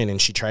her phone in and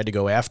she tried to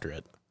go after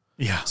it.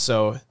 Yeah.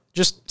 So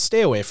just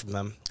stay away from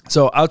them.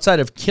 So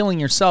outside of killing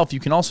yourself, you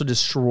can also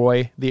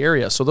destroy the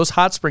area. So those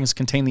hot springs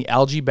contain the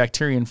algae,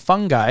 bacteria, and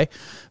fungi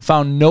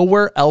found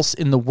nowhere else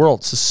in the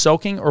world. So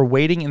soaking or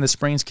wading in the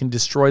springs can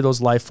destroy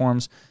those life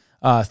forms.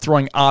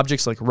 Throwing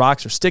objects like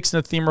rocks or sticks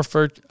in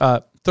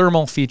the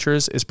thermal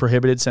features is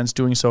prohibited, since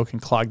doing so can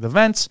clog the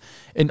vents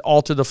and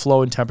alter the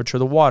flow and temperature of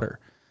the water.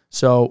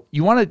 So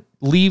you want to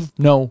leave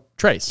no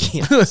trace.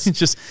 Yes.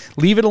 Just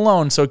leave it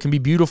alone so it can be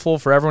beautiful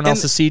for everyone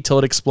else to see till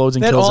it explodes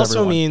and kills everyone. That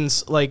also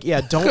means, like,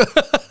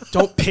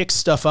 don't pick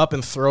stuff up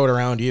and throw it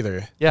around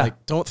either. Yeah.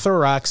 Like, don't throw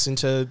rocks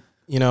into,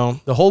 The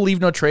whole leave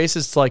no trace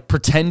is to, like,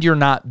 pretend you're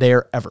not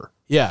there ever.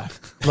 Yeah.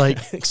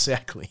 Like,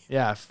 exactly.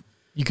 Yeah. If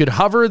you could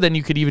hover, then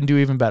you could even do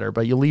even better,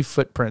 but you leave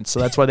footprints. So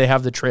that's why they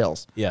have the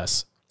trails.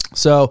 Yes.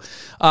 So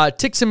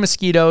ticks and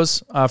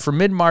mosquitoes, from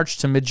mid-March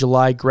to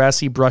mid-July,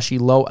 grassy, brushy,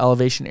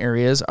 low-elevation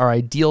areas are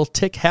ideal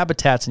tick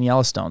habitats in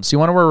Yellowstone. So you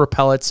want to wear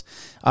repellents,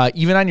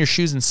 even on your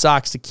shoes and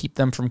socks, to keep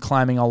them from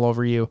climbing all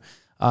over you,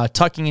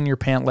 tucking in your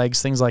pant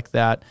legs, things like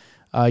that.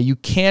 You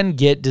can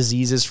get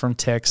diseases from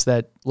ticks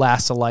that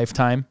last a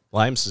lifetime.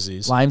 Lyme's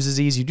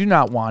disease. You do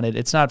not want it.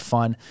 It's not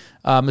fun.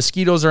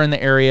 Mosquitoes are in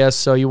the area,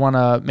 so you want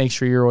to make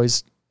sure you're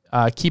always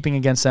keeping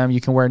against them. You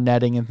can wear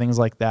netting and things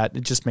like that.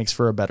 It just makes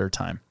for a better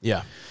time.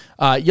 Yeah.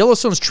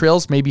 Yellowstone's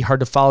trails may be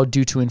hard to follow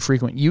due to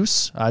infrequent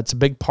use. It's a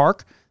big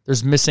park.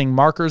 There's missing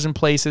markers in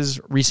places,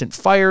 recent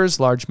fires,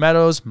 large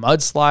meadows,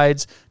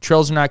 mudslides.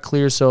 Trails are not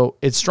clear, so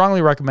it's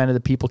strongly recommended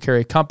that people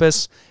carry a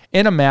compass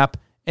and a map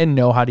and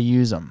know how to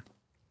use them.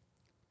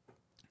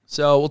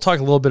 So we'll talk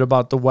a little bit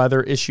about the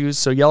weather issues.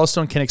 So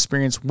Yellowstone can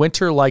experience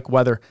winter-like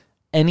weather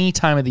any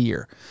time of the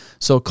year.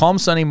 So calm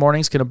sunny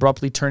mornings can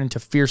abruptly turn into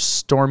fierce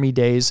stormy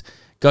days.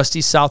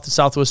 Gusty south to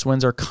southwest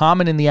winds are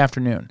common in the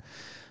afternoon.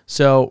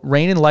 So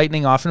rain and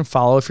lightning often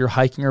follow if you're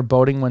hiking or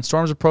boating. When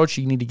storms approach,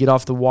 you need to get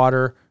off the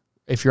water.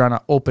 If you're on an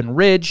open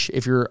ridge,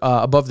 if you're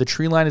above the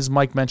tree line, as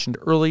Mike mentioned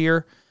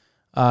earlier,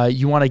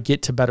 you want to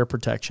get to better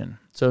protection.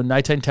 So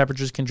nighttime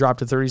temperatures can drop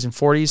to 30s and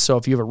 40s. So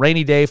if you have a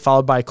rainy day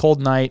followed by a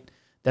cold night,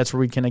 that's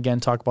where we can, again,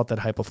 talk about that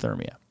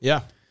hypothermia.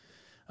 Yeah.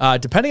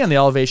 Depending on the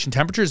elevation,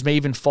 temperatures may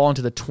even fall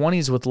into the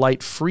 20s with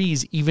light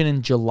freeze even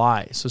in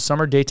July. So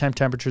summer daytime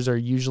temperatures are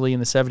usually in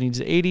the 70s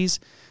to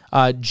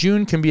 80s.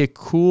 June can be a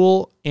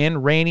cool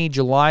and rainy.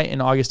 July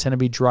and August tend to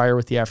be drier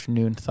with the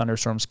afternoon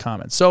thunderstorms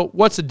common. So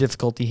what's the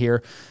difficulty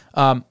here?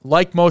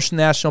 Like most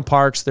national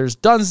parks, there's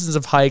dozens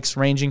of hikes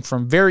ranging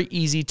from very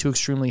easy to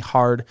extremely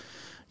hard.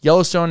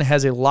 Yellowstone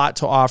has a lot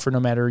to offer no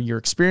matter your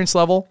experience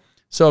level.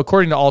 So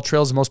according to All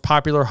Trails, the most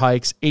popular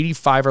hikes,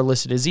 85 are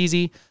listed as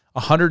easy,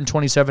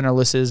 127 are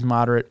listed as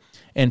moderate,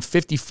 and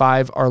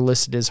 55 are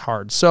listed as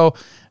hard. So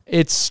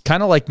it's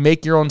kind of like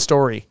make your own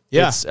story.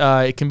 Yeah.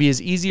 It can be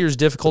as easy or as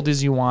difficult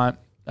as you want.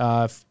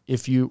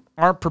 If you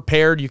aren't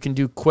prepared, you can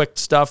do quick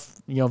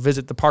stuff,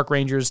 visit the park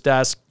ranger's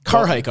desk.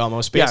 Car hike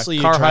almost. Basically,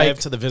 you drive hike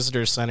to the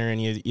visitor center and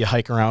you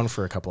hike around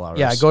for a couple hours.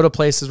 Yeah, go to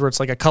places where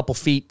it's like a couple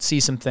feet, see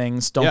some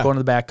things. Don't Yeah. go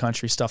into the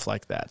backcountry, stuff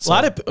like that. So, a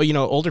lot of,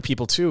 older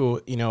people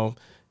too,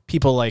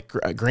 people like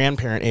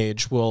grandparent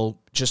age will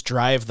just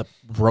drive the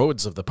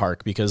roads of the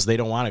park because they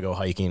don't want to go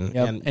hiking.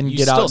 Yep. And you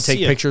get out still and take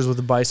see pictures with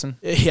the bison.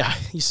 Yeah,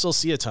 you still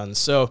see a ton.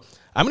 So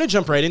I'm going to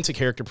jump right into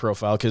character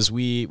profile because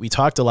we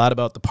talked a lot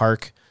about the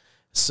park.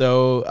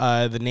 So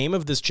the name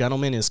of this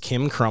gentleman is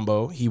Kim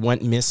Crumbo. He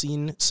went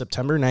missing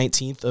September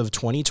 19th of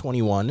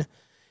 2021.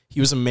 He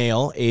was a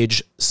male,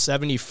 age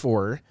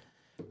 74.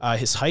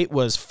 His height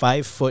was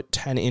 5 foot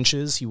 10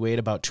 inches. He weighed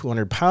about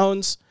 200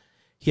 pounds.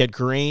 He had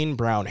graying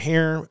brown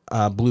hair,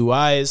 blue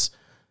eyes.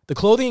 The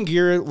clothing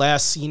gear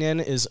last seen in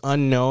is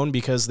unknown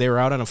because they were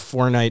out on a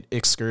 4-night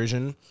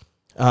excursion.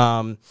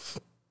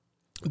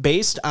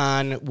 Based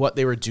on what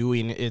they were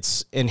doing,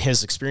 it's in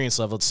his experience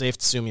level, it's safe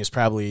to assume he was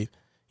probably,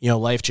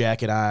 life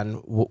jacket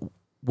on,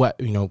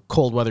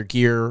 cold weather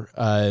gear,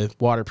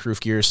 waterproof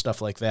gear,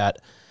 stuff like that.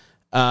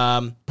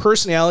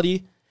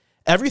 Personality,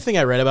 everything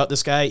I read about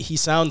this guy, he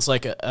sounds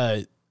like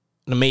an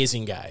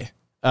amazing guy.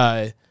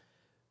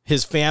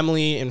 His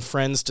family and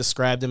friends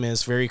described him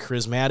as very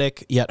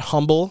charismatic, yet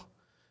humble,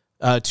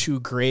 two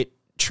great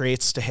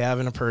traits to have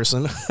in a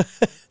person.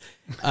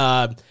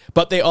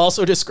 But they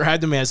also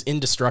described him as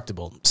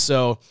indestructible.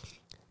 So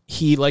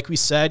he, like we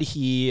said,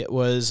 he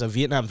was a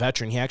Vietnam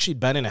veteran. He actually had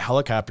been in a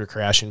helicopter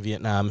crash in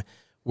Vietnam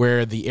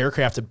where the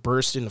aircraft had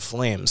burst into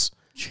flames.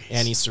 Jeez.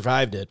 And he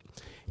survived it.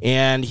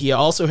 And he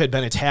also had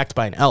been attacked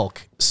by an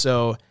elk.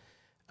 So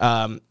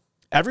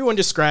everyone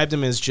described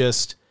him as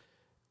just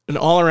an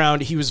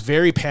all-around. He was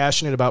very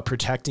passionate about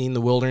protecting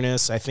the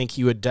wilderness. I think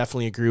he would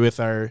definitely agree with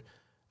our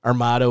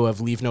motto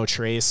of leave no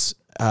trace.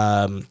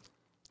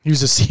 He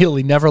was a SEAL.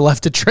 He never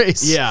left a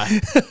trace.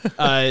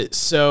 Yeah.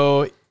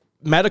 So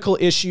medical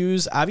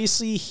issues.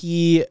 Obviously,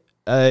 he's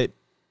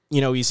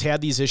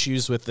had these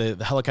issues with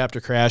the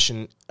helicopter crash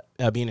and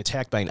being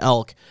attacked by an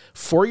elk.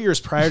 4 years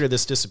prior to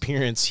this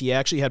disappearance, he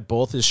actually had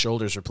both his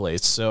shoulders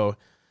replaced. So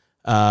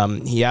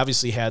he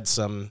obviously had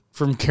some...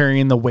 From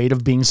carrying the weight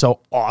of being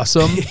so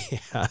awesome.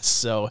 Yeah.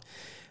 So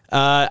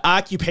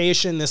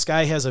occupation, this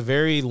guy has a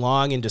very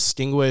long and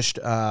distinguished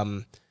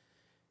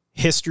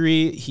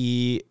history.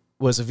 He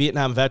was a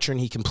Vietnam veteran.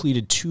 He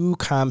completed 2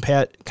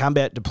 combat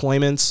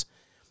deployments.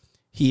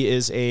 He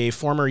is a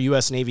former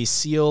U.S. Navy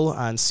SEAL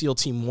on SEAL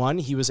Team 1.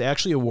 He was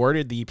actually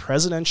awarded the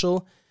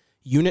Presidential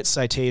Unit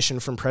Citation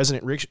from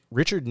President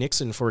Richard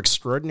Nixon for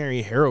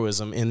extraordinary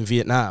heroism in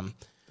Vietnam.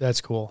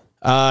 That's cool.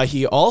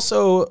 He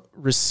also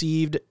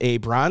received a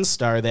Bronze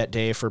Star that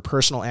day for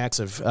personal acts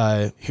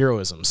of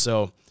heroism.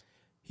 So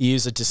he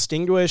is a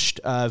distinguished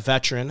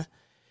veteran.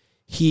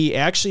 He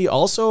actually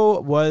also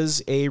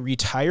was a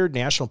retired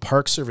National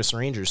Park Service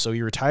Ranger. So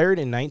he retired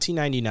in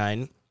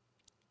 1999.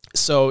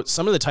 So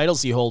some of the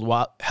titles he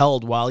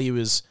held while he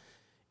was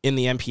in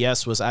the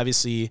NPS was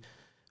obviously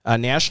a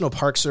National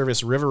Park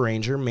Service River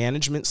Ranger,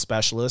 Management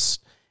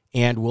Specialist,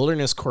 and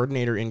Wilderness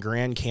Coordinator in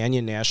Grand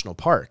Canyon National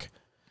Park.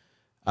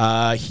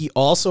 He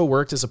also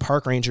worked as a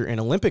park ranger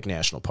in Olympic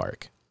National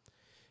Park.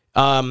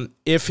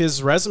 If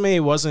his resume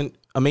wasn't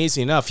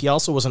amazing enough, he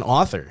also was an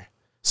author.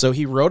 So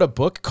he wrote a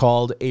book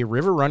called A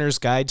River Runner's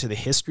Guide to the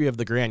History of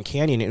the Grand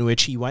Canyon, in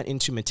which he went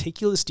into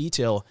meticulous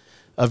detail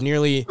of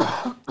nearly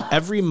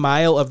every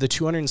mile of the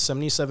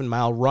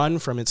 277-mile run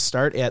from its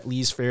start at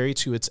Lee's Ferry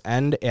to its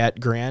end at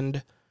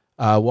Grand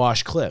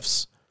Wash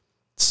Cliffs.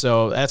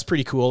 So that's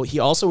pretty cool. He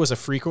also was a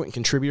frequent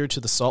contributor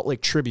to the Salt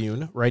Lake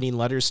Tribune, writing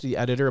letters to the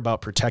editor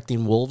about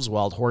protecting wolves,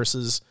 wild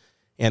horses,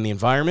 and the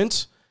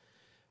environment.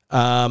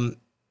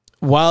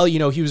 While,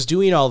 he was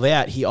doing all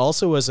that, he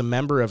also was a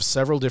member of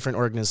several different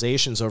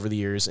organizations over the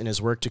years in his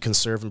work to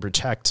conserve and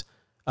protect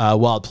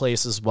wild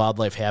places,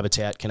 wildlife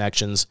habitat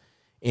connections,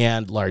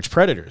 and large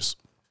predators.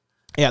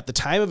 At the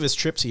time of his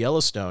trip to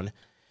Yellowstone,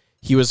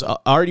 he was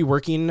already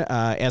working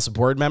as a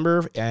board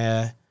member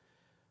and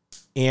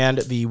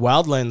the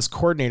Wildlands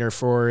coordinator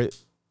for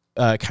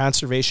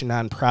conservation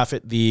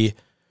nonprofit, the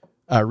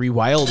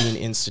Rewilding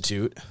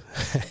Institute.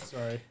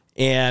 Sorry.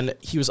 And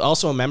he was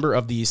also a member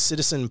of the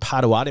Citizen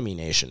Potawatomi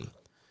Nation.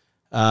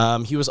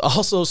 He was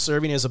also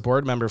serving as a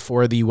board member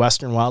for the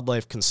Western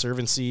Wildlife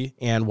Conservancy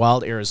and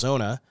Wild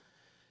Arizona.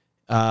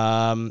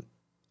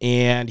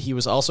 And he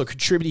was also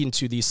contributing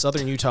to the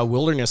Southern Utah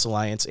Wilderness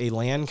Alliance, a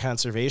land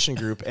conservation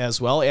group,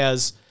 as well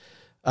as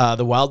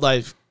the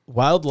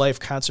wildlife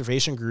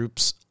conservation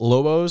groups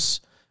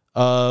Lobos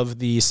of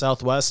the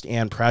Southwest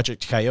and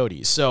Project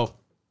Coyote. So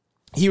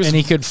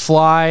he could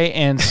fly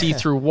and see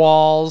through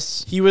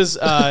walls. He was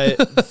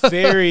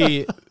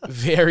very,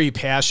 very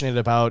passionate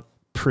about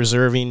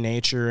preserving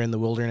nature in the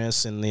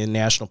wilderness and the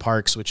national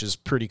parks, which is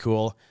pretty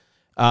cool.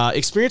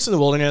 Experience in the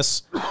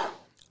wilderness.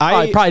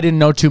 I probably didn't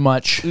know too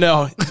much.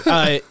 No.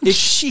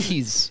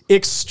 Jeez.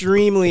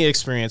 Extremely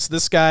experienced.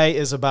 This guy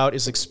is about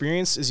as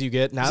experienced as you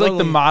get. He's like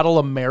the model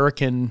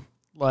American,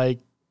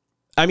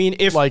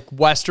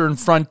 Western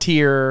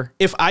frontier.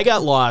 If I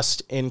got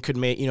lost and could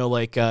make,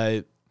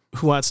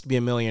 Who Wants to Be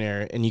a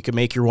Millionaire, and you could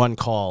make your one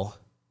call,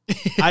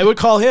 I would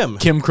call him.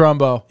 Kim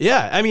Crumbo.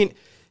 Yeah.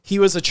 He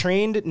was a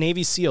trained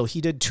Navy SEAL.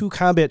 He did 2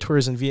 combat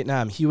tours in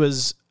Vietnam. He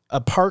was a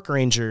park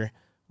ranger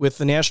with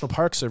the National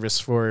Park Service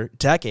for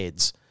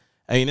decades.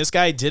 This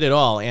guy did it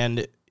all,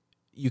 and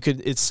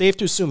it's safe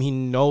to assume he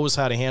knows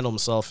how to handle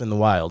himself in the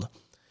wild.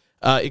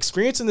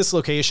 Experience in this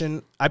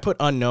location, I put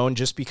unknown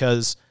just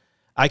because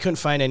I couldn't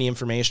find any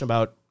information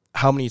about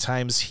how many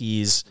times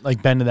he's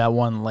been to that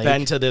one lake.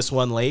 Been to this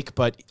one lake,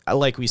 but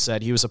like we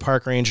said, he was a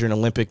park ranger in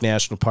Olympic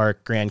National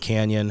Park, Grand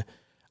Canyon.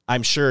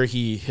 I'm sure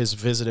he has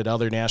visited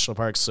other national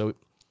parks, so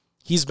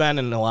he's been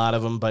in a lot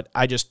of them, but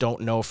I just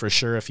don't know for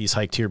sure if he's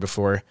hiked here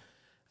before.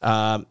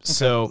 Okay.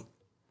 So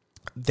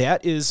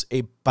that is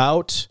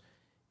about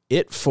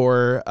it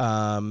for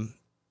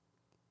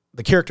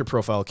the character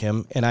profile,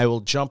 Kim, and I will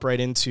jump right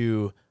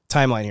into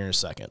timeline here in a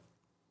second.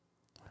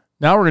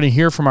 Now we're going to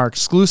hear from our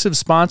exclusive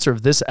sponsor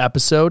of this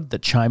episode, the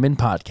Chime In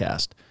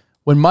Podcast.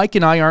 When Mike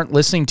and I aren't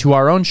listening to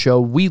our own show,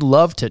 we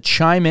love to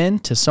chime in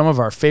to some of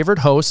our favorite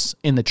hosts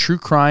in the true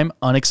crime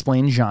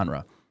unexplained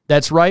genre.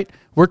 That's right,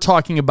 we're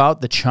talking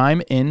about the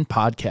Chime In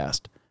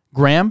Podcast.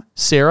 Graham,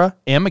 Sarah,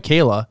 and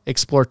Michaela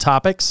explore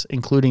topics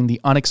including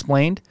the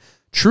unexplained,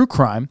 true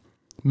crime,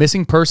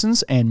 missing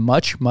persons, and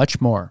much,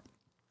 much more.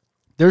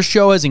 Their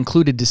show has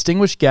included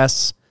distinguished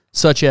guests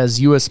such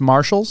as U.S.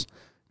 Marshals,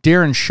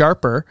 Darren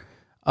Sharper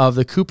of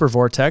the Cooper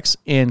Vortex,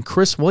 and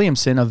Chris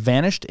Williamson of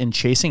Vanished and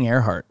Chasing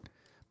Earhart.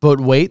 But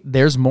wait,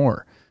 there's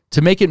more.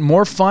 To make it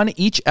more fun,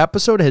 each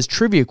episode has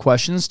trivia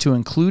questions to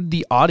include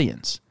the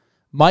audience.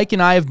 Mike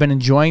and I have been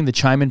enjoying the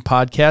Chime In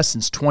podcast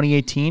since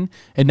 2018,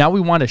 and now we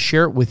want to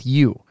share it with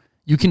you.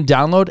 You can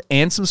download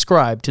and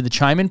subscribe to the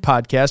Chime In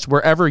podcast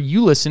wherever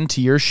you listen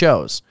to your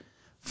shows.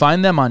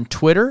 Find them on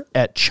Twitter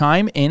at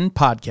Chime In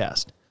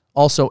Podcast,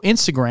 also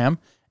Instagram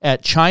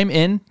at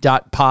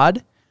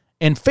chimein.pod,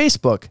 and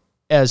Facebook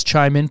as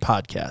Chime In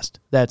Podcast.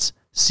 That's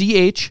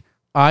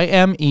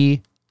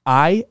CHIMEIN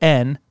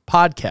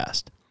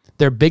Podcast.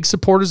 They're big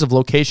supporters of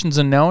Locations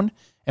Unknown,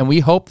 and we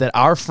hope that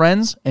our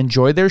friends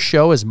enjoy their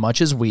show as much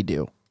as we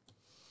do.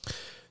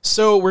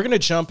 So we're going to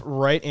jump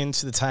right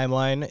into the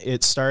timeline.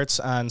 It starts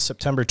on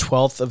September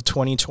 12th of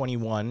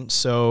 2021.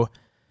 So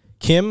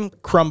Kim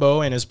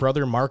Crumbo and his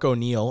brother Mark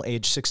O'Neill,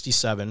 age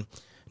 67.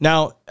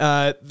 Now,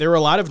 there were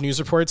a lot of news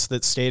reports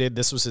that stated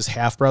this was his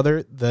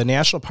half-brother. The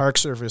National Park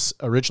Service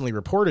originally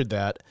reported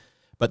that,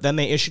 but then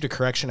they issued a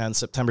correction on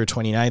September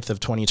 29th of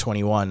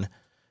 2021.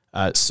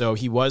 So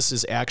he was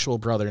his actual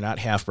brother, not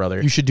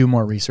half-brother. You should do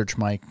more research,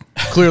 Mike.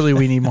 Clearly,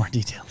 we need more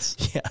details.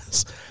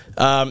 Yes.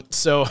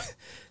 So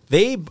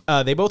they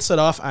both set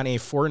off on a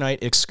 4-night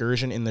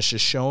excursion in the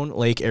Shoshone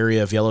Lake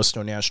area of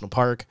Yellowstone National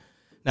Park.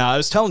 Now, I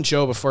was telling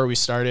Joe before we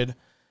started,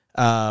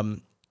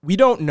 we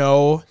don't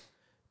know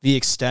the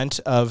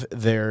extent of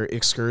their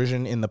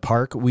excursion in the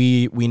park.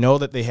 We know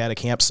that they had a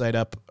campsite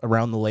up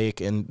around the lake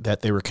and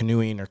that they were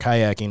canoeing or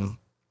kayaking.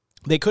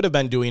 They could have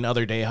been doing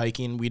other day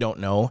hiking. We don't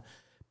know.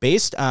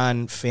 Based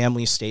on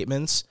family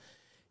statements,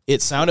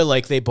 it sounded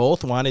like they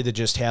both wanted to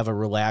just have a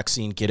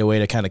relaxing getaway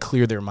to kind of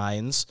clear their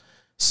minds.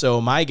 So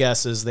my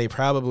guess is they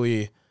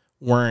probably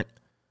weren't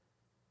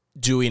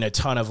doing a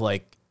ton of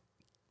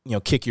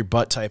kick your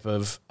butt type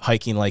of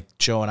hiking like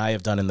Joe and I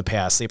have done in the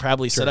past. They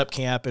probably set up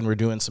camp and were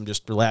doing some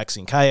just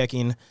relaxing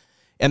kayaking.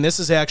 And this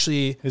is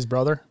actually His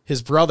brother?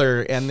 his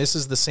brother, and this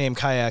is the same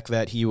kayak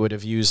that he would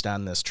have used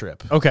on this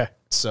trip. Okay.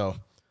 So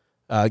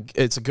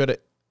it's a good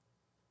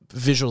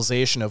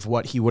visualization of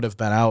what he would have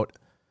been out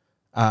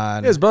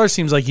on. His brother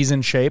seems like he's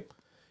in shape.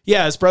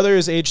 Yeah, his brother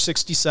is age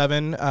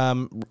 67.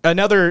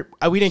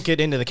 We didn't get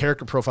into the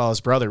character profile of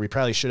his brother. We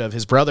probably should have.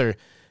 His brother,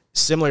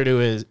 similar to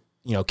his,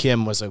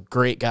 Kim, was a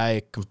great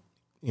guy.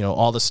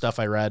 All the stuff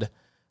I read,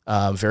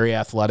 very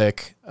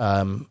athletic,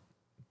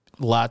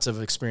 lots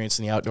of experience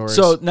in the outdoors.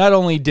 So not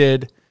only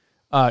did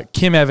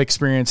Kim have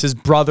experience, his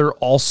brother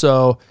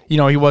also, he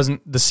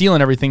wasn't the SEAL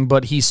and everything,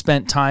 but he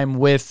spent time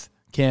with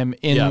Kim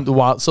in the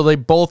wild. So they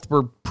both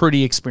were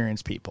pretty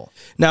experienced people.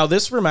 Now,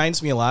 this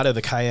reminds me a lot of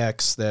the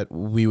kayaks that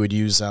we would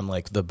use on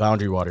the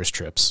Boundary Waters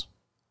trips.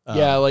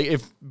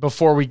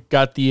 Before we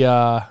got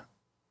the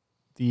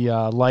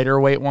lighter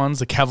weight ones,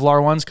 the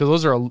Kevlar ones,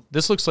 because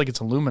this looks like it's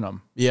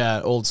aluminum.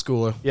 Yeah, old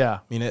school. Yeah. I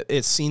mean,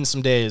 it's seen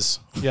some days.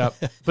 Yeah.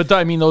 But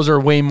those are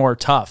way more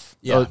tough.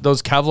 Yeah.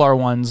 Those Kevlar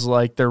ones,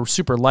 they're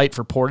super light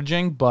for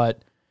portaging,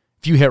 but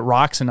if you hit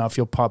rocks enough,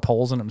 you'll pop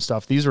holes in them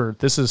stuff.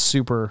 This is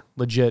super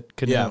legit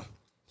canoe. Yeah.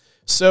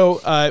 So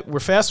we're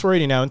fast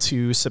forwarding now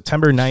to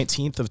September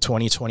 19th of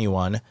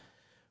 2021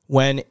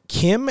 when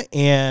Kim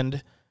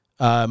and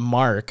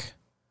Mark,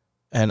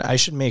 and I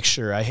should make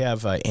sure I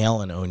have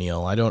Alan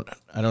O'Neill. I don't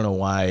know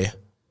why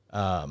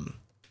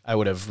I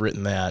would have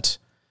written that.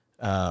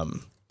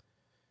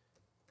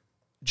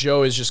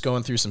 Joe is just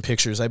going through some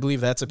pictures. I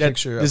believe that's a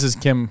picture. This is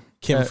Kim.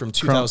 Kim from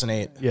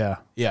 2008. Yeah.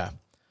 Yeah.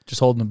 Just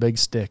holding a big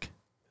stick.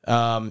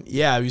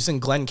 Yeah, he was in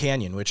Glen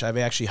Canyon, which I've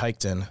actually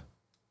hiked in.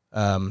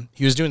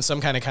 He was doing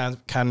some kind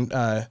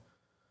of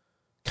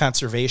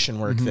conservation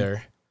work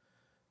there.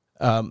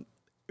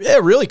 Yeah,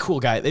 really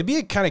cool guy. They'd be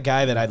a kind of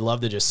guy that I'd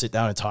love to just sit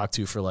down and talk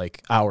to for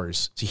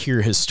hours to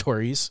hear his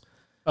stories.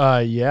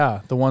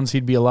 Yeah, the ones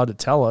he'd be allowed to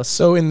tell us.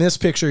 So in this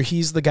picture,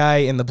 he's the guy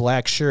in the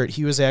black shirt.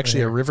 He was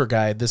actually a river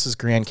guide. This is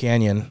Grand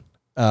Canyon.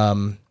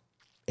 And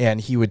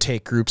he would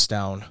take groups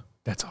down.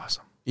 That's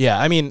awesome. Yeah,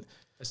 I mean,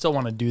 I still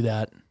want to do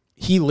that.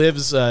 He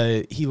lives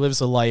a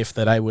life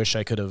that I wish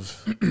I could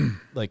have,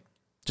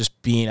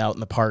 just being out in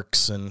the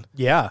parks and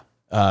yeah,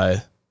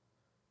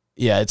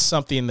 it's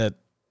something that.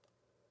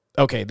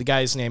 Okay, the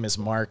guy's name is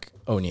Mark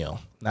O'Neill,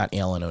 not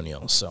Alan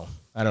O'Neill. So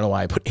I don't know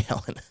why I put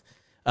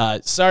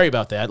Alan. Sorry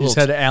about that. You just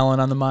had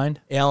Alan on the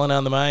mind. Alan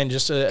on the mind.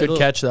 Just a good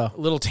catch though.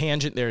 Little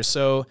tangent there.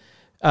 So,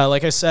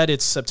 like I said,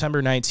 it's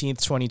September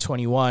 19th,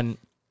 2021.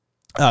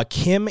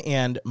 Kim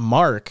and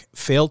Mark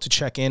failed to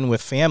check in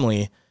with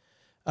family,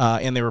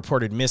 and they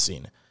reported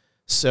missing.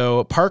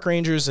 So park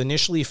rangers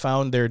initially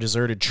found their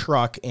deserted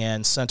truck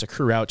and sent a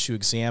crew out to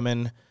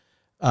examine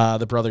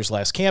the brothers'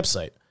 last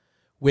campsite.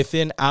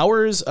 Within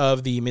hours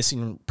of the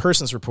missing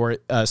persons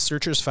report,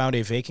 searchers found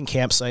a vacant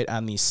campsite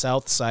on the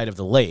south side of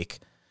the lake.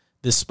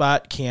 This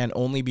spot can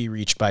only be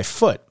reached by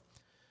foot.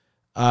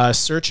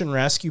 Search and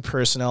rescue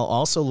personnel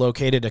also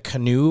located a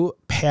canoe,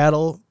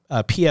 paddle,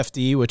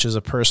 PFD, which is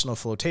a personal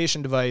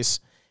flotation device,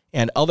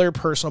 and other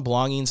personal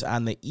belongings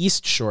on the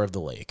east shore of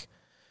the lake.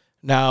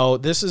 Now,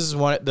 this is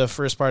the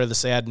first part of the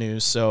sad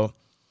news. So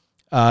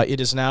it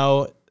is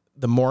now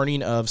the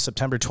morning of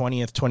September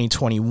 20th,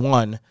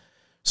 2021.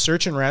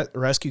 Search and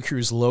rescue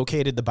crews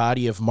located the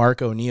body of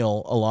Mark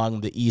O'Neill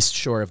along the east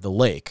shore of the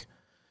lake.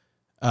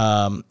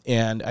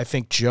 And I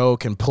think Joe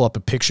can pull up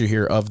a picture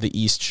here of the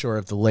east shore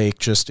of the lake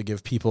just to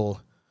give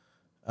people,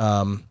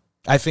 I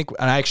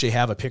actually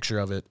have a picture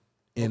of it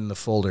in the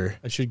folder.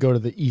 I should go to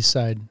the east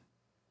side,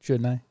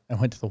 shouldn't I? I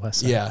went to the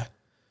west side. Yeah.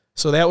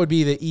 So that would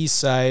be the east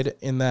side.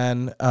 And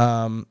then,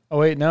 oh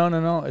wait,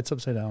 no. It's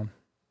upside down.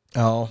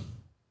 Oh,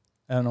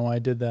 I don't know why I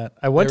did that.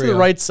 I went to the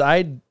right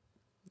side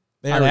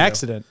on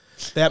accident.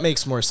 That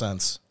makes more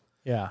sense.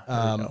 Yeah.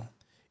 There we go.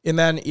 And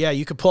then,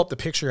 you could pull up the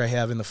picture I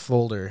have in the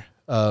folder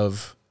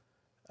of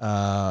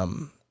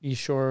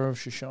east shore of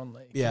Shoshone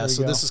Lake. Yeah,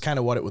 so this is kind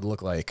of what it would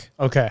look like.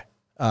 Okay.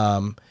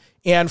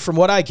 And from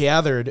what I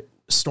gathered,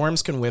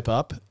 storms can whip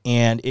up,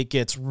 and it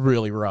gets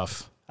really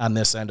rough on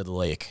this end of the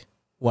lake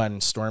when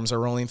storms are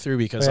rolling through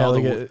because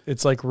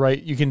it's like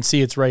right. You can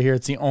see it's right here.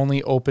 It's the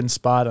only open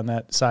spot on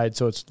that side,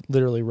 so it's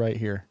literally right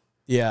here.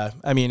 Yeah,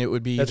 I mean it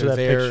would be either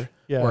there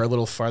or a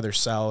little farther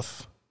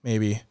south,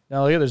 maybe.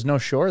 Now look, there's no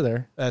shore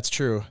there. That's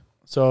true.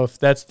 So if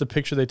that's the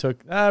picture they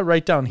took,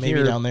 right down here,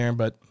 maybe down there,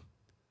 but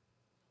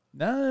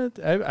no,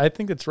 I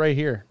think it's right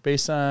here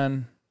based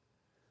on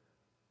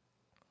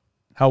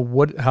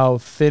how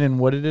thin and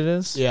wooded it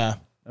is. Yeah.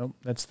 Oh,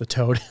 that's the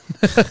toad.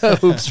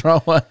 Oops,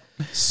 wrong one.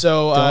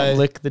 So don't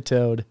lick the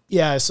toad.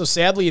 Yeah. So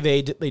sadly,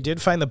 they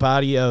did find the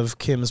body of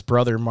Kim's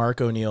brother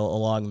Mark O'Neill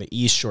along the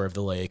east shore of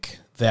the lake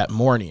that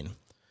morning.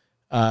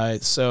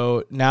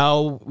 So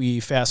now we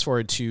fast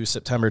forward to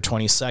September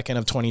 22nd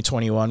of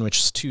 2021, which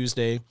is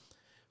Tuesday.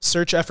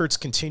 Search efforts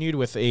continued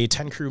with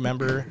 10 crew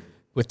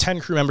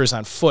members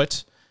on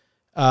foot.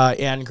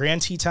 And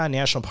Grand Teton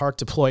National Park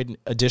deployed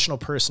additional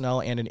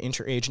personnel and an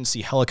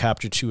interagency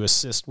helicopter to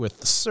assist with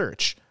the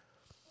search.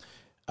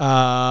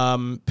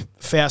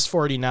 Fast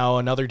forwarding now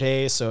another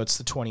day, so it's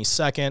the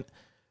 22nd.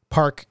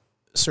 Park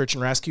search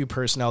and rescue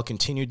personnel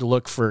continued to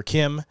look for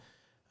Kim.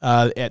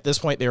 At this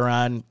point, they were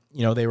on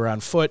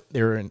foot,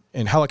 they were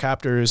in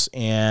helicopters,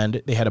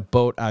 and they had a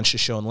boat on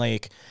Shoshone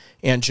Lake.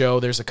 And Joe,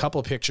 there's a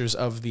couple pictures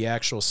of the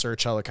actual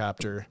search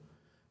helicopter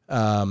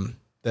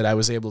that I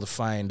was able to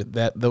find.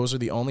 Those are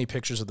the only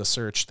pictures of the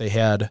search they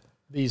had.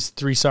 These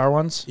 3 SAR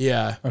ones?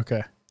 Yeah.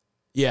 Okay.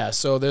 Yeah,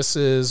 so this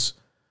is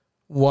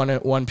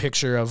one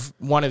picture of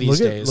one of these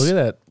days. Look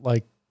at that,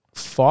 like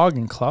fog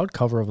and cloud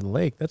cover over the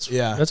lake. That's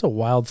a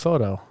wild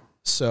photo.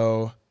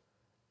 So,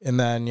 and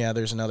then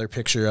there's another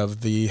picture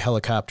of the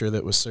helicopter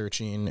that was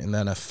searching, and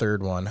then a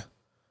third one,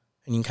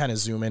 and you can kind of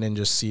zoom in and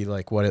just see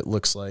like what it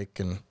looks like,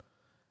 and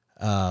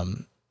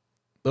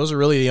those are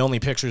really the only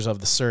pictures of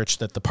the search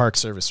that the Park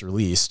Service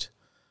released.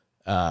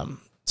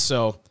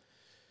 So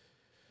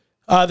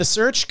the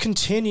search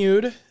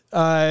continued,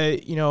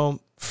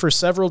 for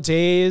several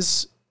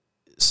days.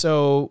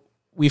 So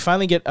we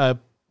finally get a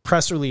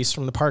press release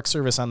from the Park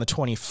Service on the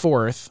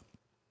 24th.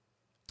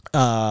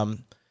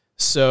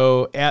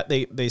 So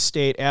they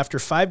state, after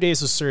 5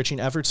 days of searching,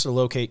 efforts to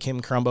locate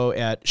Kim Crumbo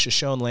at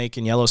Shoshone Lake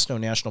in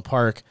Yellowstone National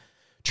Park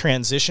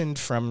transitioned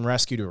from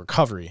rescue to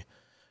recovery.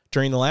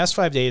 During the last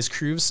 5 days,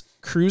 crews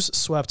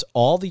swept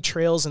all the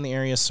trails in the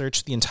area,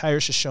 searched the entire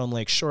Shoshone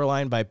Lake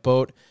shoreline by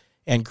boat,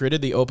 and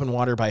gridded the open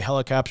water by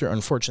helicopter.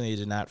 Unfortunately,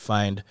 they did not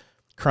find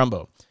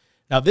Crumbo.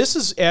 Now, this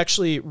is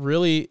actually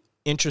really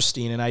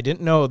interesting, and I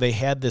didn't know they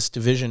had this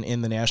division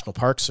in the National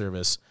Park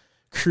Service.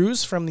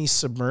 Crews from the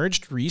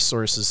Submerged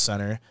Resources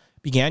Center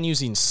began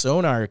using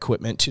sonar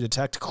equipment to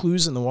detect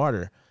clues in the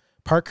water.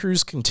 Park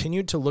crews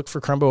continued to look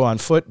for Crumbo on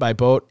foot, by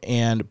boat,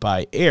 and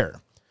by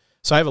air.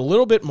 So I have a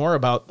little bit more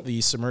about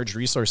the Submerged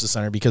Resources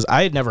Center because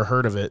I had never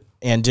heard of it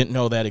and didn't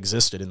know that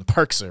existed in the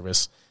Park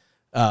Service.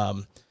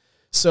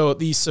 So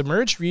the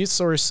Submerged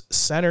Resource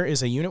Center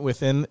is a unit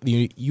within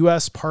the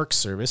U.S. Park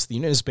Service. The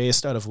unit is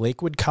based out of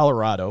Lakewood,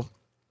 Colorado.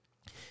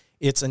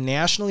 It's a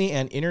nationally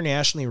and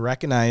internationally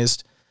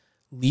recognized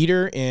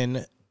leader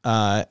in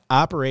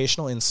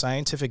operational and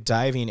scientific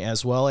diving,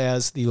 as well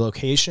as the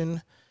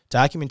location,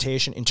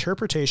 documentation,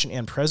 interpretation,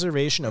 and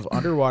preservation of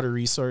underwater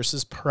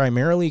resources,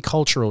 primarily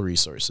cultural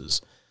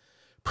resources.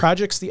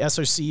 Projects the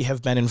SRC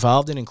have been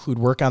involved in include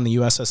work on the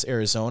USS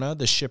Arizona,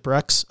 the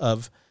shipwrecks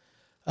of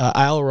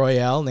Isle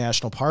Royale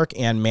National Park,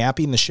 and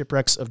mapping the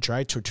shipwrecks of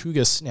Dry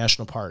Tortugas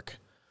National Park.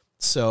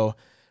 So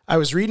I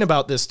was reading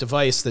about this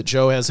device that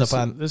Joe has up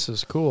on. This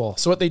is cool.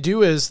 So what they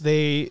do is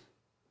they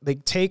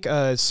take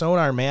a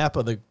sonar map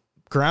of the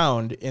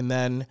ground, and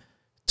then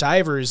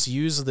divers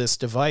use this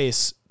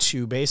device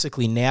to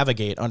basically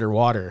navigate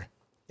underwater,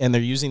 and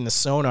they're using the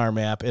sonar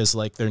map as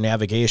like their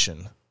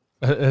navigation.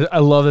 I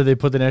love that they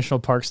put the national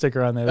park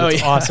sticker on there.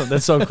 That's awesome.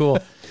 That's so cool.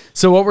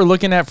 So what we're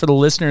looking at for the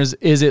listeners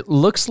is it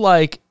looks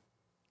like,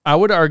 I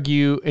would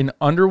argue, an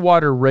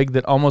underwater rig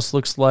that almost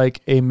looks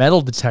like a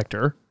metal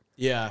detector.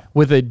 Yeah.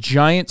 With a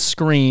giant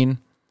screen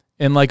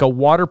in like a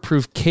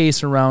waterproof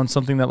case around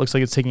something that looks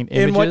like it's taking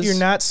images. And what you're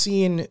not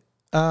seeing,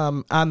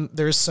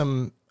 there's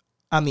some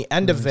on the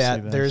end of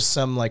that. There's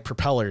some like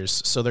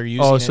propellers, so they're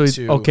using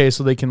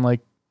so they can like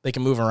they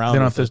can move around. They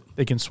don't have to.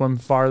 They can swim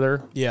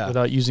farther. Yeah.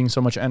 Without using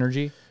so much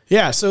energy.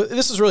 Yeah. So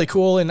this is really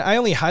cool, and I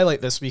only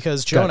highlight this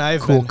because Joe and I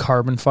have cool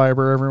carbon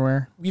fiber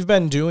everywhere. We've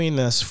been doing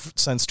this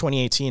since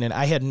 2018, and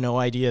I had no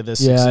idea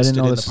this I existed didn't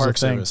know in this the Park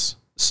Service.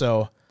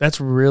 So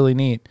that's really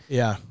neat.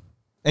 Yeah,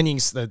 and you can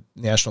see the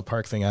national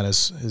park thing on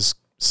his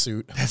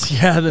suit.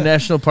 The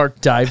national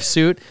park dive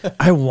suit.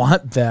 I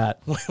want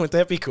that. Wouldn't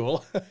that be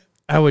cool?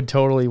 I would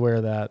totally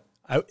wear that.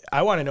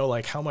 I want to know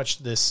like how much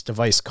this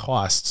device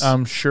costs.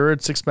 I'm sure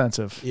it's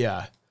expensive.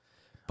 Yeah.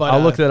 But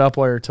I'll look that up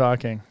while you're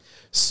talking.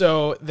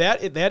 So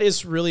that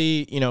is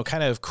really,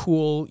 kind of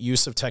cool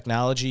use of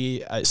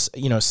technology.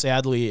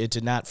 Sadly, it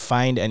did not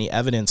find any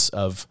evidence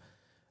of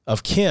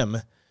Kim.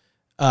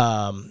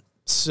 But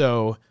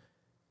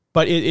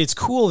it's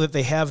cool that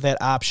they have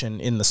that option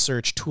in the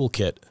search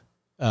toolkit.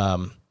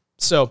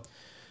 So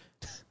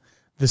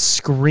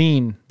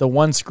the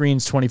one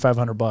screen's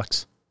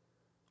 $2,500.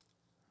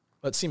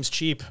 That seems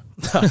cheap.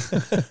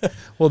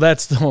 Well,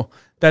 that's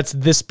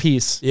this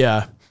piece.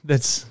 Yeah.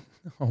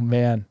 Oh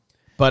man.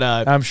 But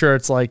I'm sure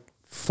it's like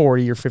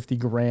 40 or 50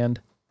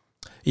 grand.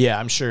 Yeah,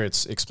 I'm sure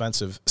it's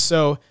expensive.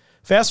 So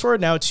fast forward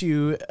now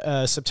to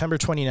September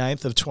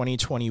 29th of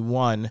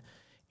 2021,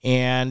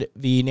 and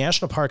the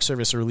National Park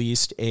Service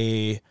released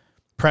a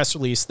press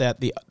release that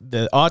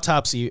the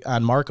autopsy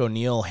on Mark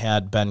O'Neill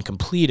had been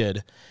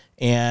completed,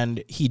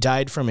 and he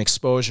died from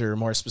exposure,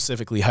 more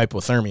specifically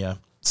hypothermia.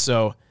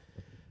 So,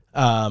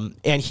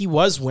 and he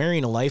was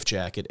wearing a life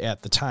jacket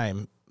at the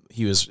time.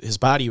 His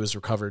body was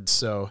recovered.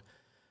 So,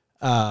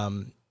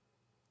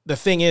 the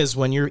thing is,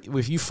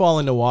 if you fall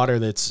into water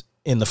that's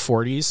in the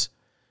 40s,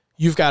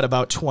 you've got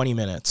about 20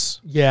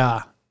 minutes.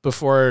 Yeah.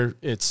 Before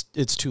it's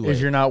too late. If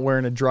you're not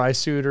wearing a dry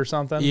suit or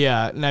something.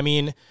 Yeah. And I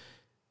mean,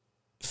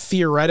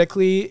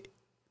 theoretically,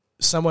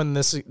 someone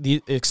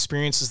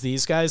experiences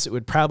these guys,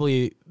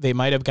 they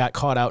might have got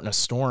caught out in a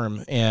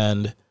storm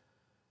and,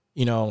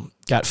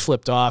 got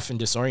flipped off and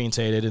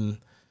disoriented and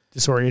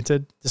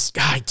disoriented. This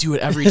guy do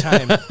it every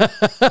time.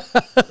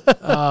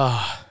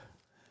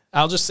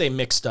 I'll just say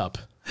mixed up.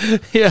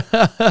 Yeah.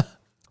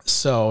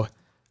 So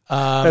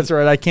that's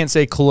right. I can't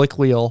say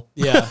colloquial.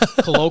 Yeah,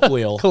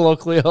 colloquial.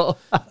 Colloquial.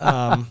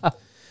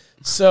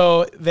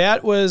 So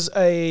that was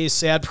a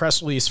sad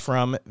press release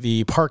from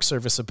the Park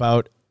Service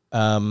about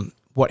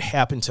what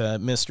happened to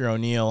Mr.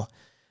 O'Neill.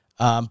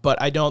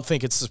 But I don't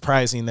think it's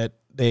surprising that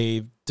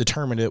they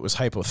determined it was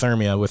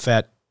hypothermia with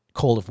that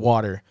cold of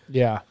water.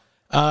 Yeah.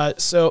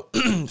 So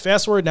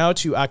fast forward now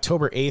to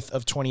October 8th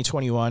of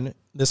 2021.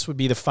 This would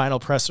be the final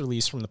press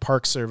release from the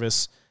Park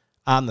Service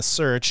on the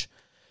search.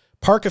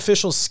 Park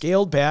officials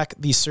scaled back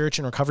the search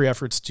and recovery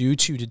efforts due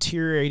to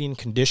deteriorating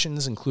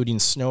conditions, including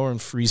snow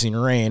and freezing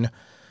rain.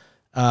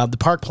 The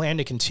park planned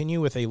to continue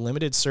with a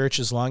limited search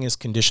as long as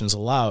conditions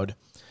allowed.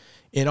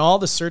 In all,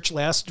 the search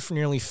lasted for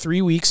nearly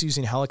 3 weeks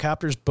using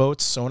helicopters,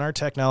 boats, sonar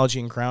technology,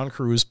 and ground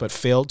crews, but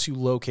failed to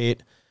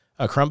locate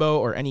Crumbo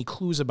or any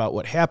clues about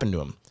what happened to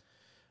him.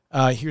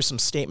 Here's some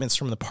statements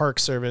from the Park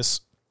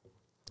Service.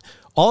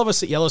 All of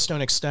us at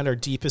Yellowstone extend our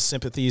deepest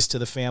sympathies to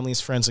the families,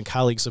 friends, and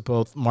colleagues of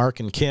both Mark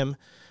and Kim.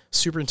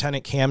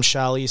 Superintendent Cam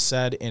Shally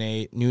said in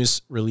a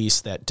news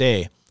release that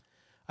day,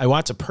 I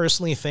want to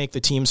personally thank the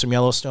teams from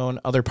Yellowstone,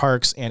 other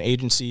parks and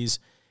agencies,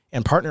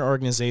 and partner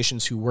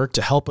organizations who worked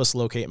to help us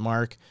locate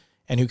Mark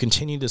and who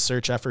continue to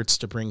search efforts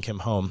to bring Kim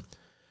home.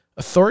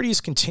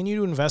 Authorities continue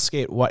to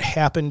investigate what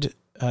happened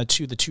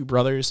to the two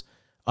brothers.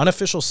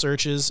 Unofficial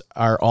searches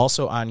are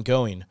also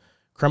ongoing,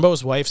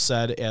 Crumbo's wife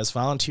said as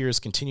volunteers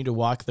continue to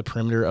walk the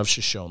perimeter of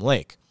Shoshone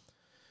Lake.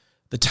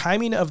 The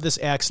timing of this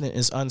accident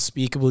is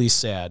unspeakably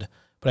sad,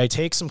 but I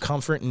take some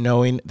comfort in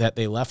knowing that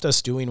they left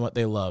us doing what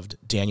they loved,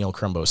 Daniel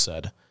Crumbo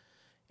said,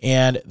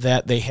 and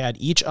that they had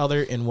each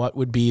other in what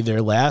would be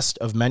their last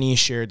of many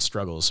shared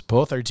struggles.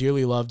 Both are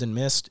dearly loved and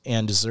missed,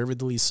 and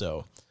deservedly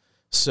so.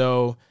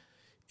 So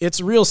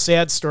it's a real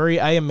sad story.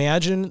 I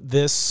imagine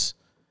this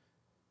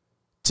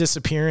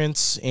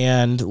disappearance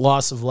and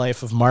loss of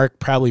life of Mark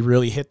probably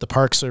really hit the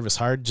Park Service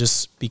hard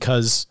just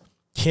because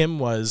Kim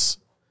was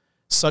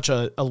such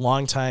a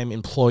longtime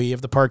employee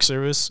of the Park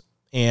Service,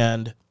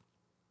 and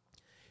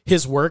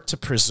his work to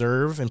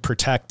preserve and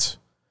protect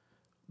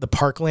the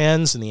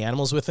parklands and the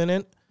animals within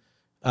it,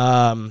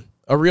 a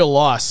real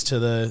loss to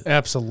the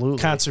absolutely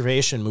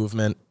conservation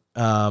movement.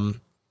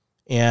 And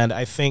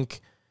I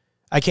think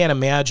I can't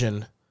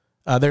imagine.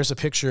 There's a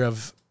picture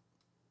of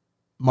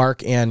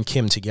Mark and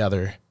Kim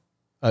together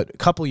a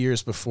couple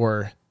years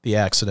before the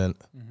accident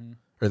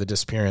or the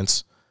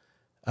disappearance.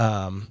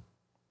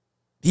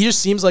 He just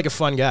seems like a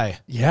fun guy.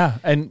 Yeah.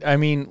 And I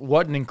mean,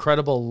 what an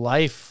incredible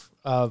life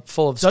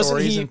full of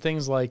stories and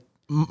things like.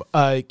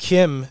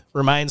 Kim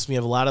reminds me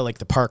of a lot of like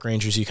the park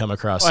rangers you come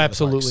across. Oh,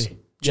 absolutely.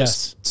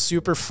 Just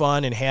super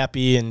fun and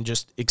happy and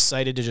just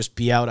excited to just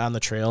be out on the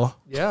trail.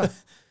 Yeah.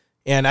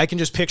 And I can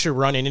just picture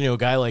running into a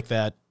guy like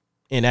that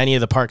in any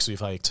of the parks we've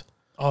hiked.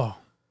 Oh,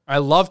 I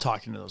love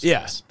talking to those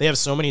Yeah, guys. they have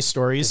so many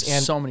stories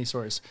and So many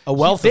stories. a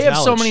wealth They of have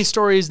so knowledge. many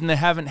stories, and they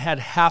haven't had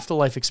half the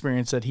life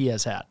experience that he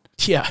has had.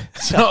 Yeah.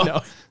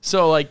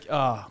 So like,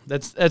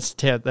 that's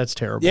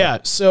terrible. Yeah,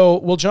 so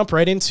we'll jump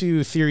right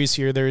into theories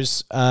here.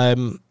 There's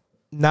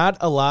not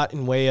a lot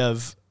in way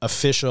of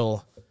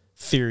official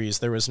theories.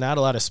 There was not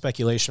a lot of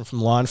speculation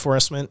from law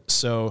enforcement.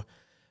 So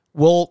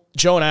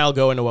Joe and I will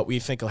go into what we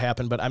think will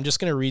happen, but I'm just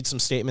going to read some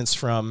statements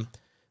from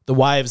the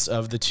wives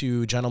of the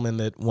two gentlemen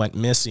that went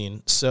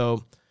missing.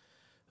 So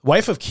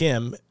wife of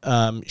Kim,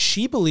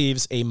 she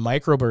believes a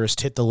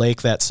microburst hit the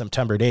lake that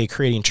September day,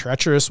 creating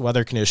treacherous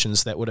weather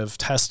conditions that would have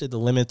tested the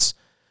limits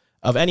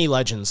of any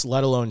legends,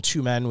 let alone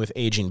two men with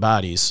aging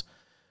bodies.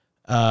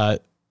 And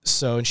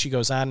she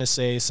goes on to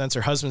say, since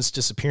her husband's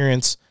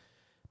disappearance,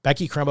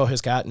 Becky Crumbo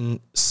has gotten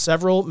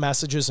several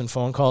messages and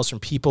phone calls from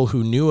people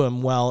who knew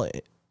him well,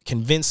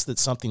 convinced that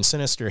something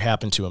sinister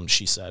happened to him,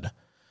 she said.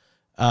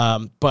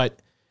 But,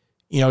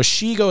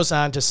 she goes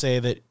on to say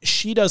that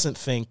she doesn't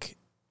think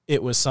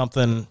it was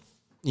something,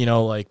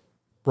 like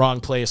wrong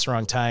place,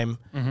 wrong time.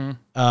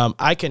 Mm-hmm.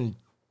 I can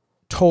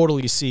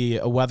totally see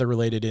a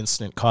weather-related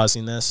incident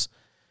causing this.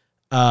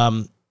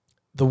 The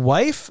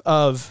wife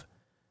of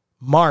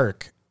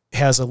Mark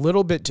has a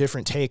little bit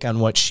different take on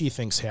what she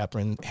thinks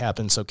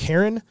happened. So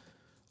Karen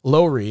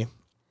Lowry,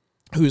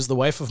 who's the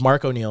wife of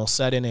Mark O'Neill,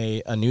 said in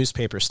a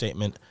newspaper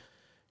statement,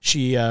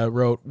 she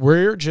wrote,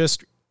 We're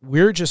just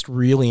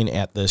reeling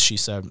at this, she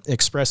said,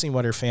 expressing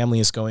what her family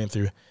is going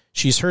through.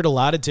 She's heard a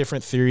lot of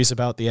different theories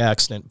about the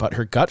accident, but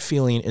her gut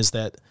feeling is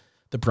that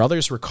the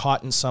brothers were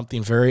caught in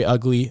something very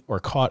ugly or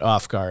caught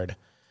off guard.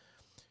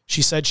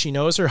 She said she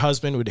knows her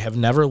husband would have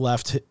never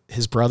left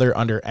his brother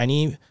under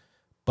any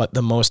but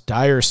the most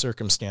dire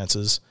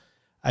circumstances.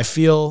 I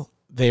feel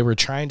they were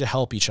trying to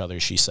help each other,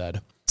 she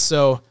said.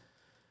 So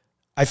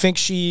I think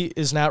she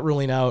is not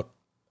ruling out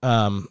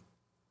a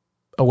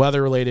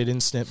weather-related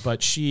incident,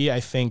 but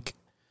I think,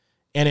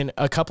 and in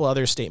a couple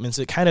other statements,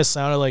 it kind of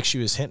sounded like she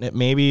was hinting at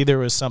maybe there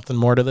was something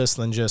more to this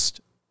than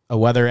just a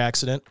weather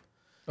accident.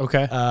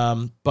 Okay.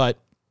 But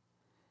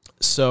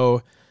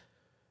so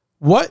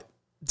what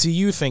do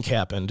you think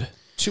happened?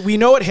 We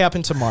know what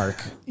happened to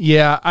Mark.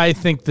 Yeah, I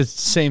think the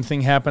same thing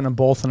happened to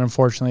both, and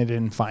unfortunately, they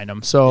didn't find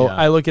them. So Yeah.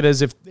 I look at it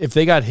as if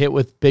they got hit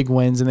with big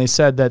winds, and they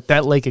said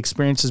that lake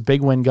experiences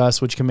big wind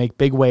gusts, which can make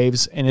big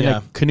waves, and in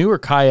a canoe or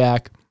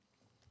kayak,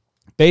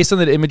 based on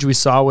that image we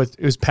saw it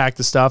was packed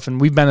with stuff,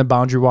 and we've been in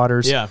Boundary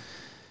Waters. Yeah.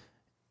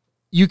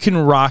 You can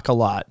rock a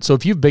lot. So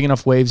if you have big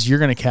enough waves, you're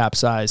going to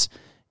capsize.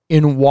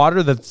 In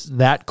water that's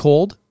that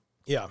cold,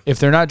 Yeah. if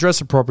they're not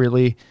dressed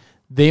appropriately,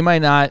 they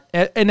might not,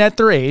 and at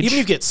their age, Even if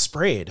you get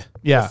sprayed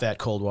Yeah. with that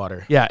cold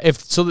water. yeah.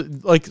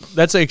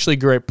 That's actually a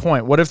great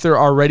point. What if they're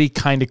already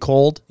kind of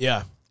cold,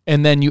 Yeah.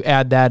 and then you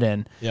add that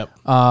in? Yep.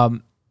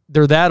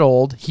 They're that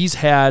old. He's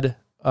had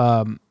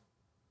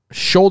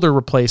shoulder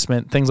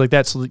replacement, things like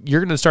that. So you're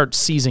going to start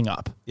seizing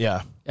up.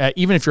 Yeah.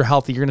 Even if you're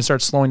healthy, you're going to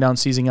start slowing down,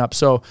 seizing up.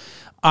 So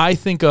I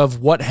think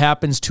of what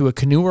happens to a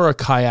canoe or a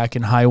kayak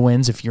in high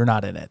winds if you're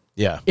not in it.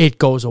 Yeah. It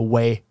goes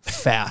away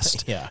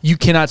fast. Yeah. You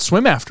cannot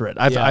swim after it.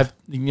 I've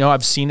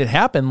seen it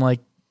happen.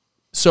 Like,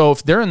 so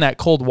if they're in that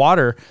cold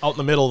water Out in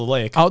the middle of the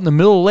lake. out in the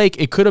middle of the lake,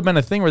 it could have been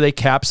a thing where they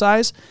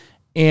capsize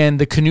and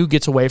the canoe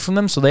gets away from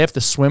them. So they have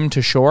to swim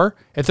to shore.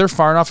 If they're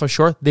far enough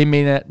ashore, they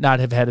may not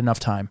have had enough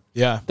time.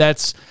 Yeah.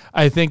 That's,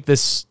 I think the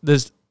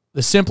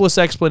simplest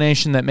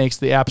explanation that makes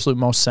the absolute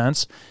most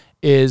sense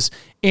is,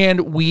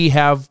 and we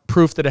have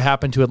proof that it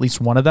happened to at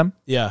least one of them.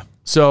 Yeah.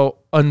 So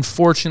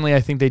unfortunately,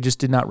 I think they just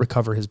did not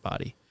recover his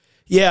body.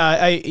 Yeah.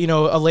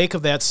 A lake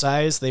of that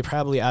size, they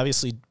probably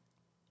obviously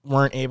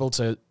weren't able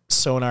to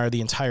sonar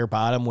the entire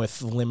bottom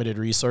with limited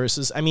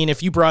resources. I mean,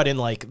 if you brought in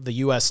like the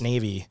U.S.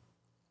 Navy,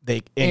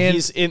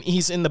 he's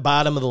in the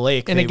bottom of the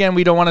lake. And again,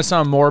 we don't want to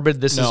sound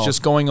morbid. This is No.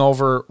 just going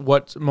over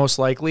what's most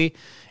likely.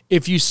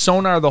 If you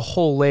sonar the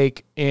whole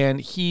lake and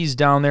he's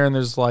down there and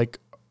there's like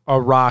a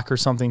rock or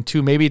something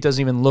too, maybe it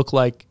doesn't even look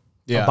like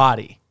a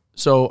body.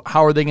 So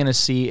how are they going to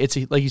see?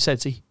 Like you said,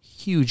 it's a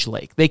huge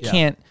lake. They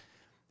can't,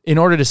 in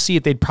order to see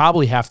it, they'd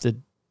probably have to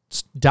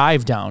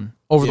dive down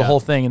over the whole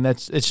thing. And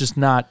it's just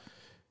not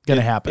going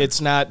to happen. It's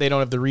not, they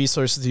don't have the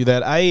resources to do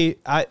that. I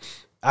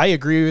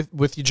agree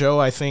with you, Joe.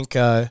 I think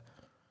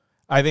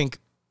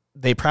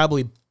they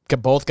probably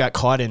both got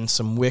caught in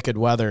some wicked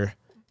weather,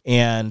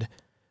 and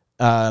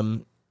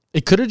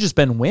it could have just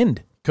been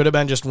wind. could have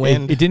been just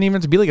wind. It didn't even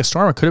have to be like a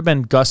storm. It could have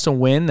been gust of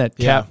wind that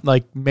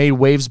made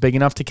waves big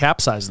enough to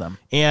capsize them.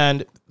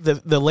 And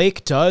the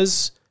lake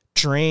does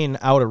drain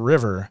out a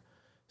river.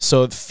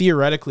 So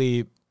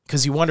theoretically,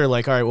 because you wonder,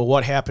 like, all right, well,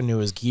 what happened to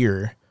his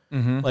gear?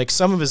 Mm-hmm. Like,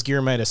 some of his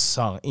gear might have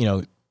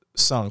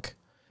sunk.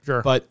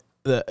 Sure. But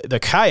the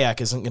kayak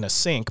isn't going to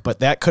sink, but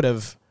that could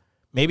have,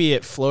 maybe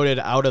it floated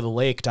out of the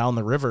lake down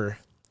the river,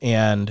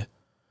 and,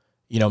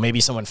 maybe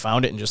someone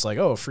found it and just like,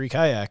 oh, free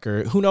kayak,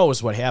 or who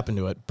knows what happened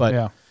to it.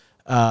 But,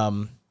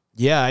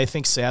 I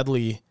think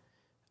sadly,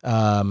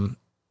 the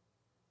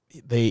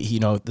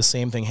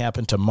same thing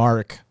happened to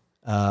Mark.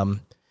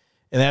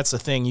 And that's the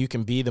thing. You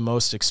can be the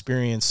most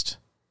experienced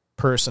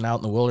person out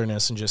in the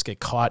wilderness and just get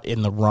caught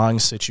in the wrong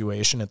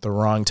situation at the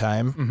wrong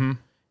time. Mm-hmm.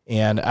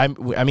 And I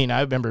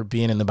remember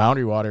being in the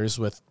Boundary Waters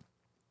with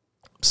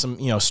some,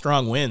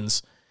 strong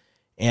winds,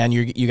 and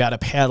you got to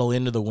paddle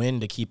into the wind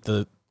to keep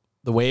the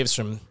waves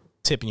from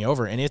tipping you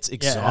over. And it's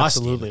exhausting. Yeah,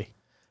 absolutely.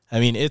 I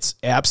mean, it's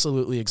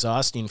absolutely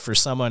exhausting for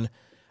someone.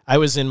 I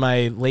was in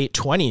my late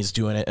 20s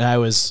doing it, and I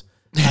was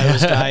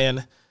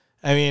dying.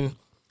 I mean,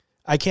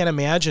 I can't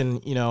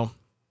imagine,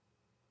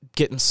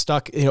 getting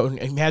stuck.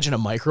 Imagine a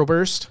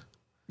microburst.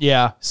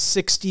 Yeah.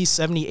 60,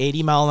 70,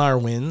 80 mile an hour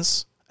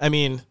winds. I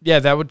mean, yeah,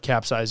 that would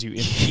capsize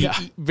you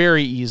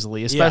very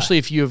easily, especially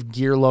if you have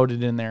gear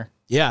loaded in there.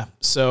 Yeah.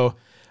 So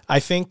I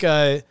think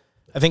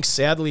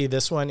sadly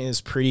this one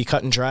is pretty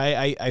cut and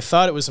dry. I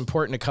thought it was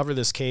important to cover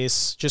this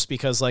case just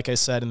because, like I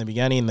said in the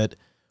beginning, that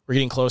we're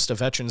getting close to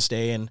Veterans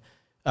Day, and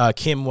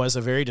Kim was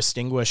a very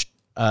distinguished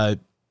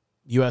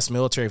U.S.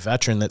 military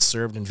veteran that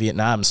served in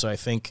Vietnam. So I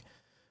think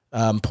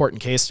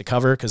important case to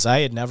cover, because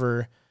I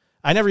never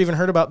even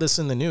heard about this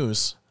in the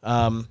news.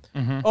 Oh,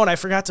 and I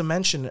forgot to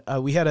mention,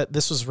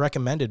 this was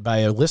recommended by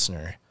a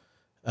listener.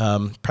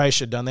 Probably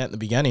should have done that in the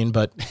beginning,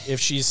 but if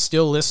she's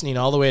still listening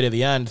all the way to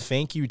the end,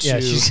 thank you to... Yeah,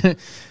 she's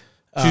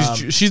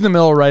in the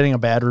middle of writing a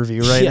bad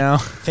review now.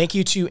 Thank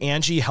you to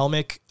Angie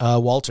Helmick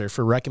Walter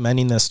for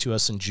recommending this to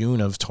us in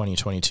June of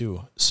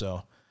 2022.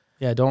 So...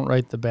 Yeah, don't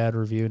write the bad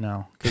review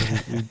now,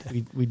 because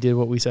we did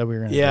what we said we were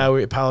going to do. Yeah,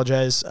 we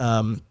apologize.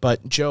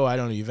 But Joe, I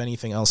don't know, you have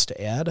anything else to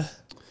add?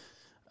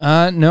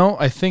 No,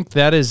 I think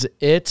that is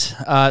it.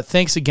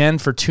 Thanks again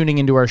for tuning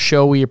into our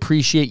show. We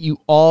appreciate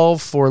you all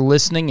for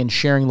listening and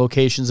sharing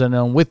Locations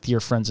Unknown with your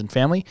friends and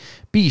family.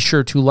 Be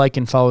sure to like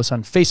and follow us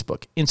on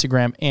Facebook,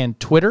 Instagram, and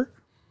Twitter.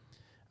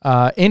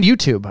 And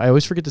YouTube. I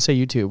always forget to say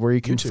YouTube, where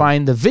you can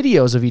find the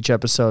videos of each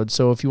episode.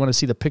 So if you want to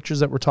see the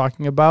pictures that we're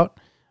talking about,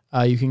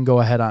 you can go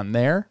ahead on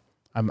there.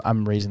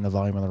 I'm raising the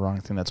volume on the wrong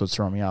thing. That's what's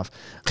throwing me off.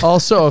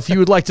 Also, if you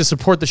would like to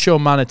support the show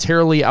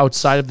monetarily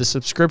outside of the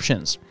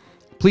subscriptions,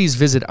 please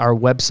visit our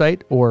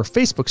website or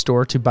Facebook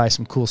store to buy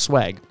some cool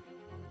swag.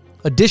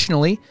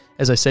 Additionally,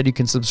 as I said, you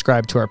can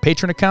subscribe to our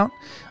Patreon account,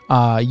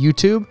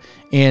 YouTube,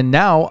 and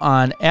now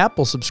on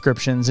Apple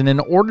subscriptions. And in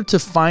order to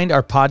find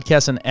our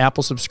podcast on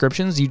Apple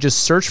subscriptions, you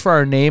just search for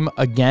our name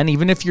again.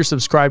 Even if you're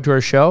subscribed to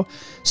our show,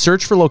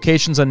 search for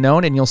Locations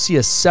Unknown, and you'll see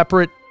a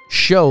separate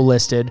show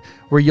listed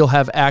where you'll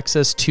have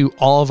access to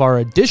all of our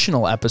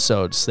additional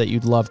episodes that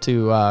you'd love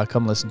to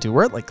come listen to.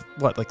 We're at like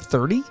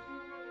 30?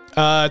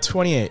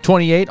 28.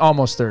 28,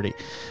 almost 30.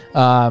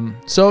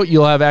 So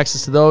you'll have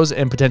access to those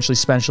and potentially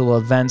special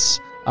events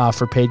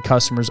for paid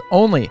customers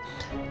only.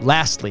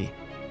 Lastly,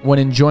 when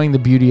enjoying the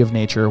beauty of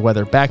nature,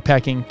 whether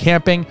backpacking,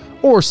 camping,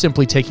 or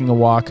simply taking a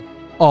walk,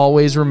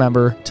 always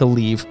remember to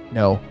leave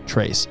no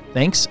trace.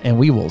 Thanks, and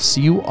we will see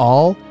you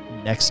all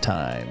next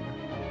time.